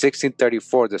 In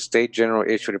 1634, the State General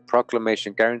issued a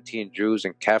proclamation guaranteeing Jews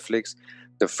and Catholics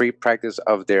the free practice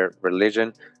of their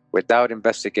religion without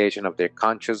investigation of their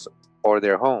conscience or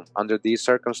their home. Under these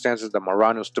circumstances, the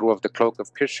Marranos threw off the cloak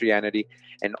of Christianity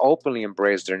and openly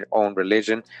embraced their own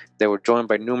religion. They were joined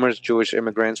by numerous Jewish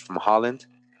immigrants from Holland,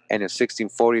 and in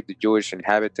 1640, the Jewish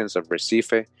inhabitants of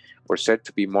Recife were said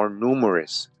to be more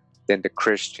numerous than the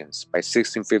Christians. By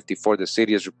 1654, the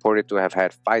city is reported to have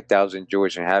had 5,000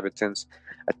 Jewish inhabitants.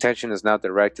 Attention is now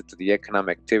directed to the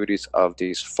economic activities of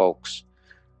these folks.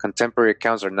 Contemporary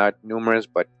accounts are not numerous,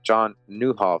 but John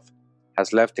Neuhoff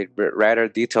has left a rather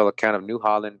detailed account of New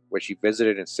Holland, which he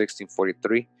visited in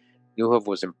 1643. Neuhoff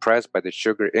was impressed by the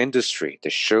sugar industry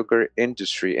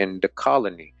in the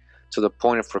colony, to the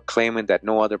point of proclaiming that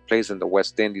no other place in the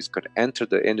West Indies could enter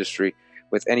the industry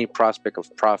with any prospect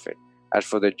of profit. As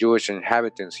for the Jewish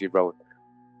inhabitants, he wrote,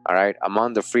 all right,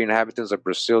 among the free inhabitants of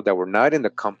Brazil that were not in the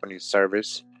company's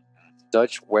service,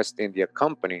 Dutch West India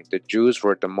Company, the Jews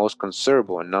were the most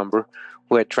considerable in number,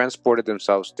 who had transported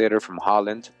themselves thither from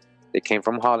Holland. They came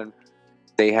from Holland.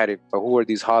 But who were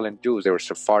these Holland Jews? They were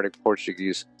Sephardic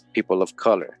Portuguese people of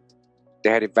color. They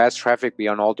had a vast traffic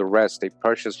beyond all the rest. They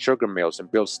purchased sugar mills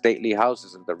and built stately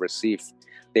houses in the Recife.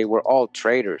 They were all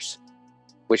traders,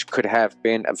 which could have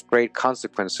been of great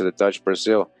consequence to the Dutch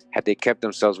Brazil had they kept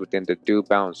themselves within the due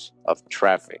bounds of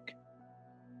traffic.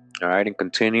 All right, and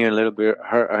continuing a little bit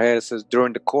ahead, it says,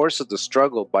 during the course of the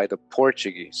struggle by the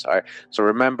Portuguese. All right, so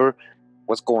remember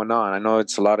what's going on. I know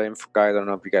it's a lot of info, guys. I don't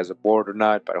know if you guys are bored or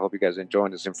not, but I hope you guys are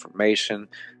enjoying this information.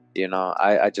 You know,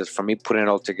 I just, for me putting it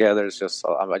all together, it's just,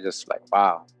 I'm just like,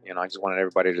 wow. You know, I just wanted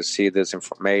everybody to see this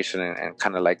information and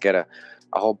kind of like get a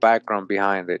whole background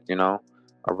behind it, you know.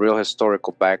 A real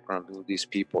historical background of who these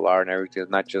people are and everything. It's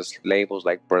not just labels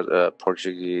like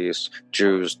Portuguese,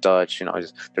 Jews, Dutch. You know,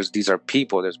 these are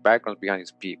people. There's backgrounds behind these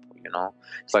people. You know,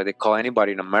 it's like they call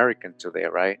anybody an American today,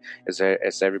 right? Is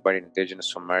everybody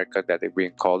indigenous to America that they're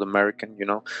being called American? You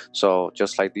know, so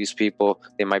just like these people,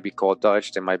 they might be called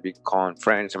Dutch, they might be called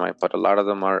French, but a lot of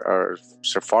them are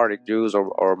Sephardic Jews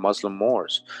or Muslim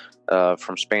Moors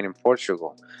from Spain and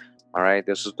Portugal. All right,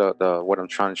 this is the what I'm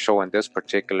trying to show in this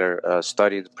particular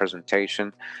study, the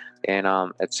presentation, and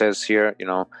it says here, you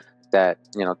know, that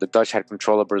the Dutch had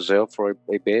control of Brazil for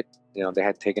a bit. You know, they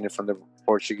had taken it from the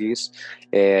Portuguese,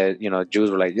 and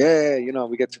Jews were like, yeah,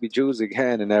 we get to be Jews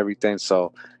again and everything.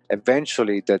 So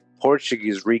eventually, the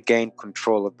Portuguese regained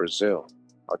control of Brazil,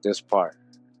 or this part.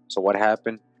 So what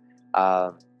happened?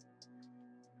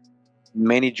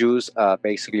 Many Jews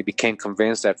basically became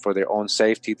convinced that for their own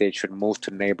safety, they should move to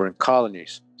neighboring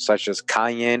colonies, such as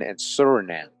Cayenne and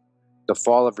Suriname. The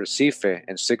fall of Recife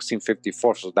in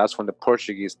 1654, so that's when the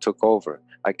Portuguese took over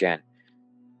again.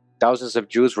 Thousands of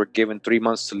Jews were given 3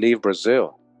 months to leave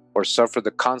Brazil or suffer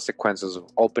the consequences of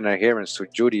open adherence to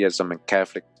Judaism and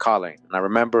Catholic calling. And I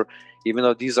remember even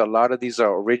though a lot of these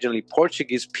are originally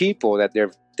Portuguese people that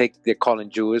they're calling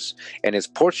Jewish, and it's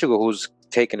Portugal who's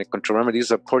taking the control. Remember,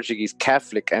 these are Portuguese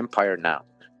Catholic Empire now.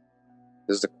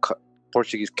 This is the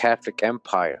Portuguese Catholic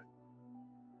Empire,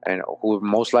 and who are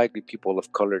most likely people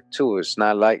of color too. It's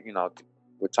not like,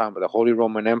 we're talking about the Holy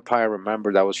Roman Empire.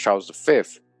 Remember, that was Charles V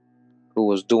who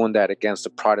was doing that against the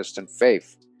Protestant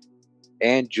faith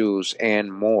and Jews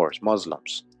and Moors,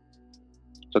 Muslims.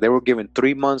 So they were given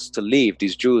 3 months to leave,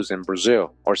 these Jews in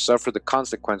Brazil, or suffer the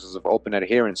consequences of open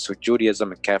adherence to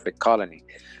Judaism and Catholic colony.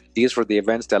 These were the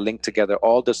events that linked together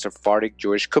all the Sephardic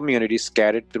Jewish communities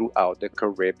scattered throughout the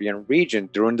Caribbean region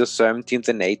during the 17th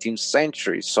and 18th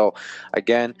centuries. So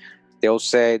again, they'll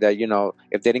say that,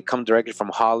 if they didn't come directly from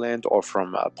Holland or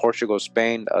from Portugal,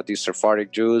 Spain, these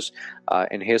Sephardic Jews,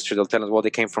 in history, they'll tell us, well, they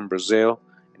came from Brazil.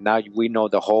 Now we know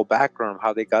the whole background of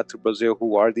how they got to Brazil,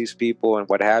 who are these people and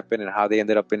what happened, and how they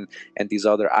ended up in these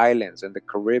other islands in the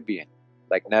Caribbean,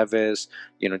 like Nevis,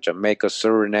 Jamaica,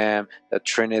 Suriname,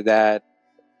 Trinidad.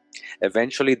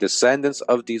 Eventually, descendants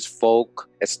of these folk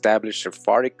established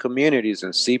Sephardic communities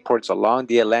in seaports along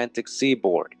the Atlantic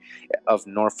seaboard of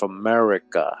North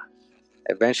America.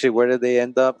 Eventually, where did they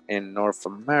end up? In North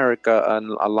America,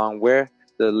 and along where?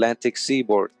 The Atlantic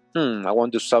seaboard. I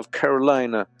want to South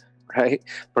Carolina. Right,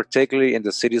 particularly in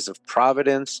the cities of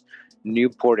Providence,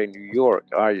 Newport, and New York.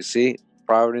 All right, you see,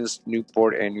 Providence,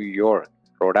 Newport, and New York.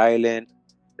 Rhode Island,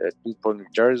 Newport, New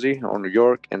Jersey, or New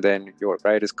York, and then New York.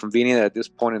 Right, it's convenient at this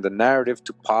point in the narrative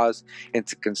to pause and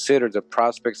to consider the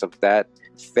prospects of that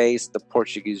faced the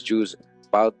Portuguese Jews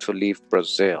about to leave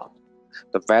Brazil.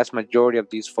 The vast majority of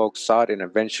these folks sought and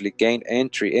eventually gained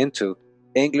entry into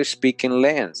English-speaking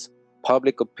lands.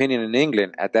 Public opinion in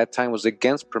England at that time was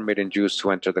against permitting Jews to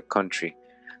enter the country.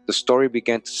 The story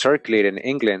began to circulate in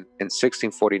England in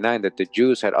 1649 that the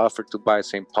Jews had offered to buy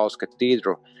St. Paul's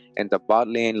Cathedral and the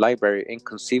Bodleian Library,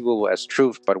 inconceivable as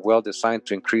truth but well designed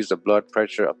to increase the blood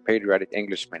pressure of patriotic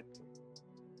Englishmen.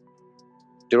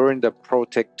 During the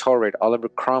Protectorate, Oliver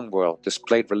Cromwell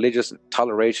displayed religious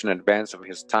toleration in advance of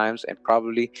his times and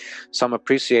probably some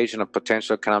appreciation of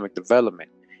potential economic development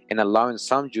in allowing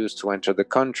some Jews to enter the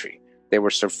country. They were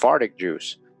Sephardic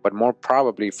Jews, but more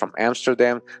probably from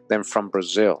Amsterdam than from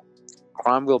Brazil.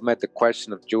 Cromwell met the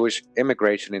question of Jewish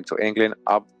immigration into England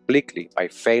obliquely by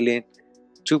failing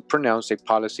to pronounce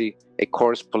a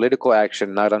course political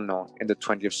action not unknown in the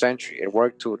 20th century. It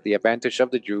worked to the advantage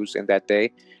of the Jews in that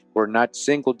they were not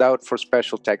singled out for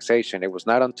special taxation. It was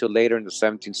not until later in the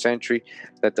 17th century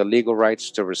that the legal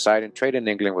rights to reside and trade in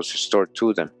England was restored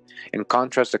to them. In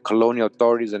contrast, the colonial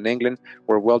authorities in England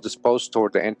were well disposed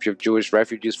toward the entry of Jewish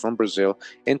refugees from Brazil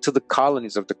into the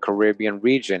colonies of the Caribbean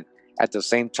region. At the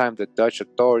same time, the Dutch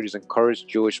authorities encouraged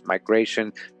Jewish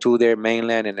migration to their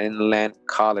mainland and inland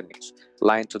colonies,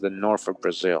 lying to the north of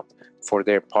Brazil. For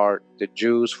their part, the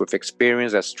Jews, with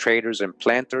experience as traders and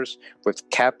planters, with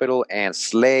capital and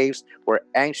slaves, were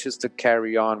anxious to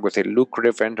carry on with a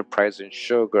lucrative enterprise in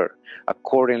sugar.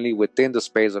 Accordingly, within the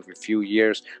space of a few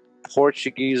years,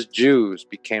 Portuguese Jews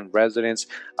became residents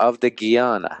of the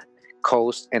Guiana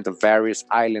coast and the various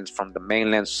islands from the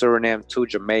mainland Suriname to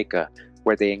Jamaica,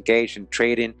 where they engaged in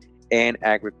trading and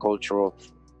agricultural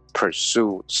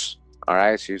pursuits. All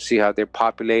right, so you see how they're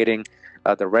populating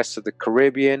the rest of the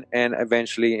Caribbean and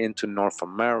eventually into North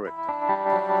America.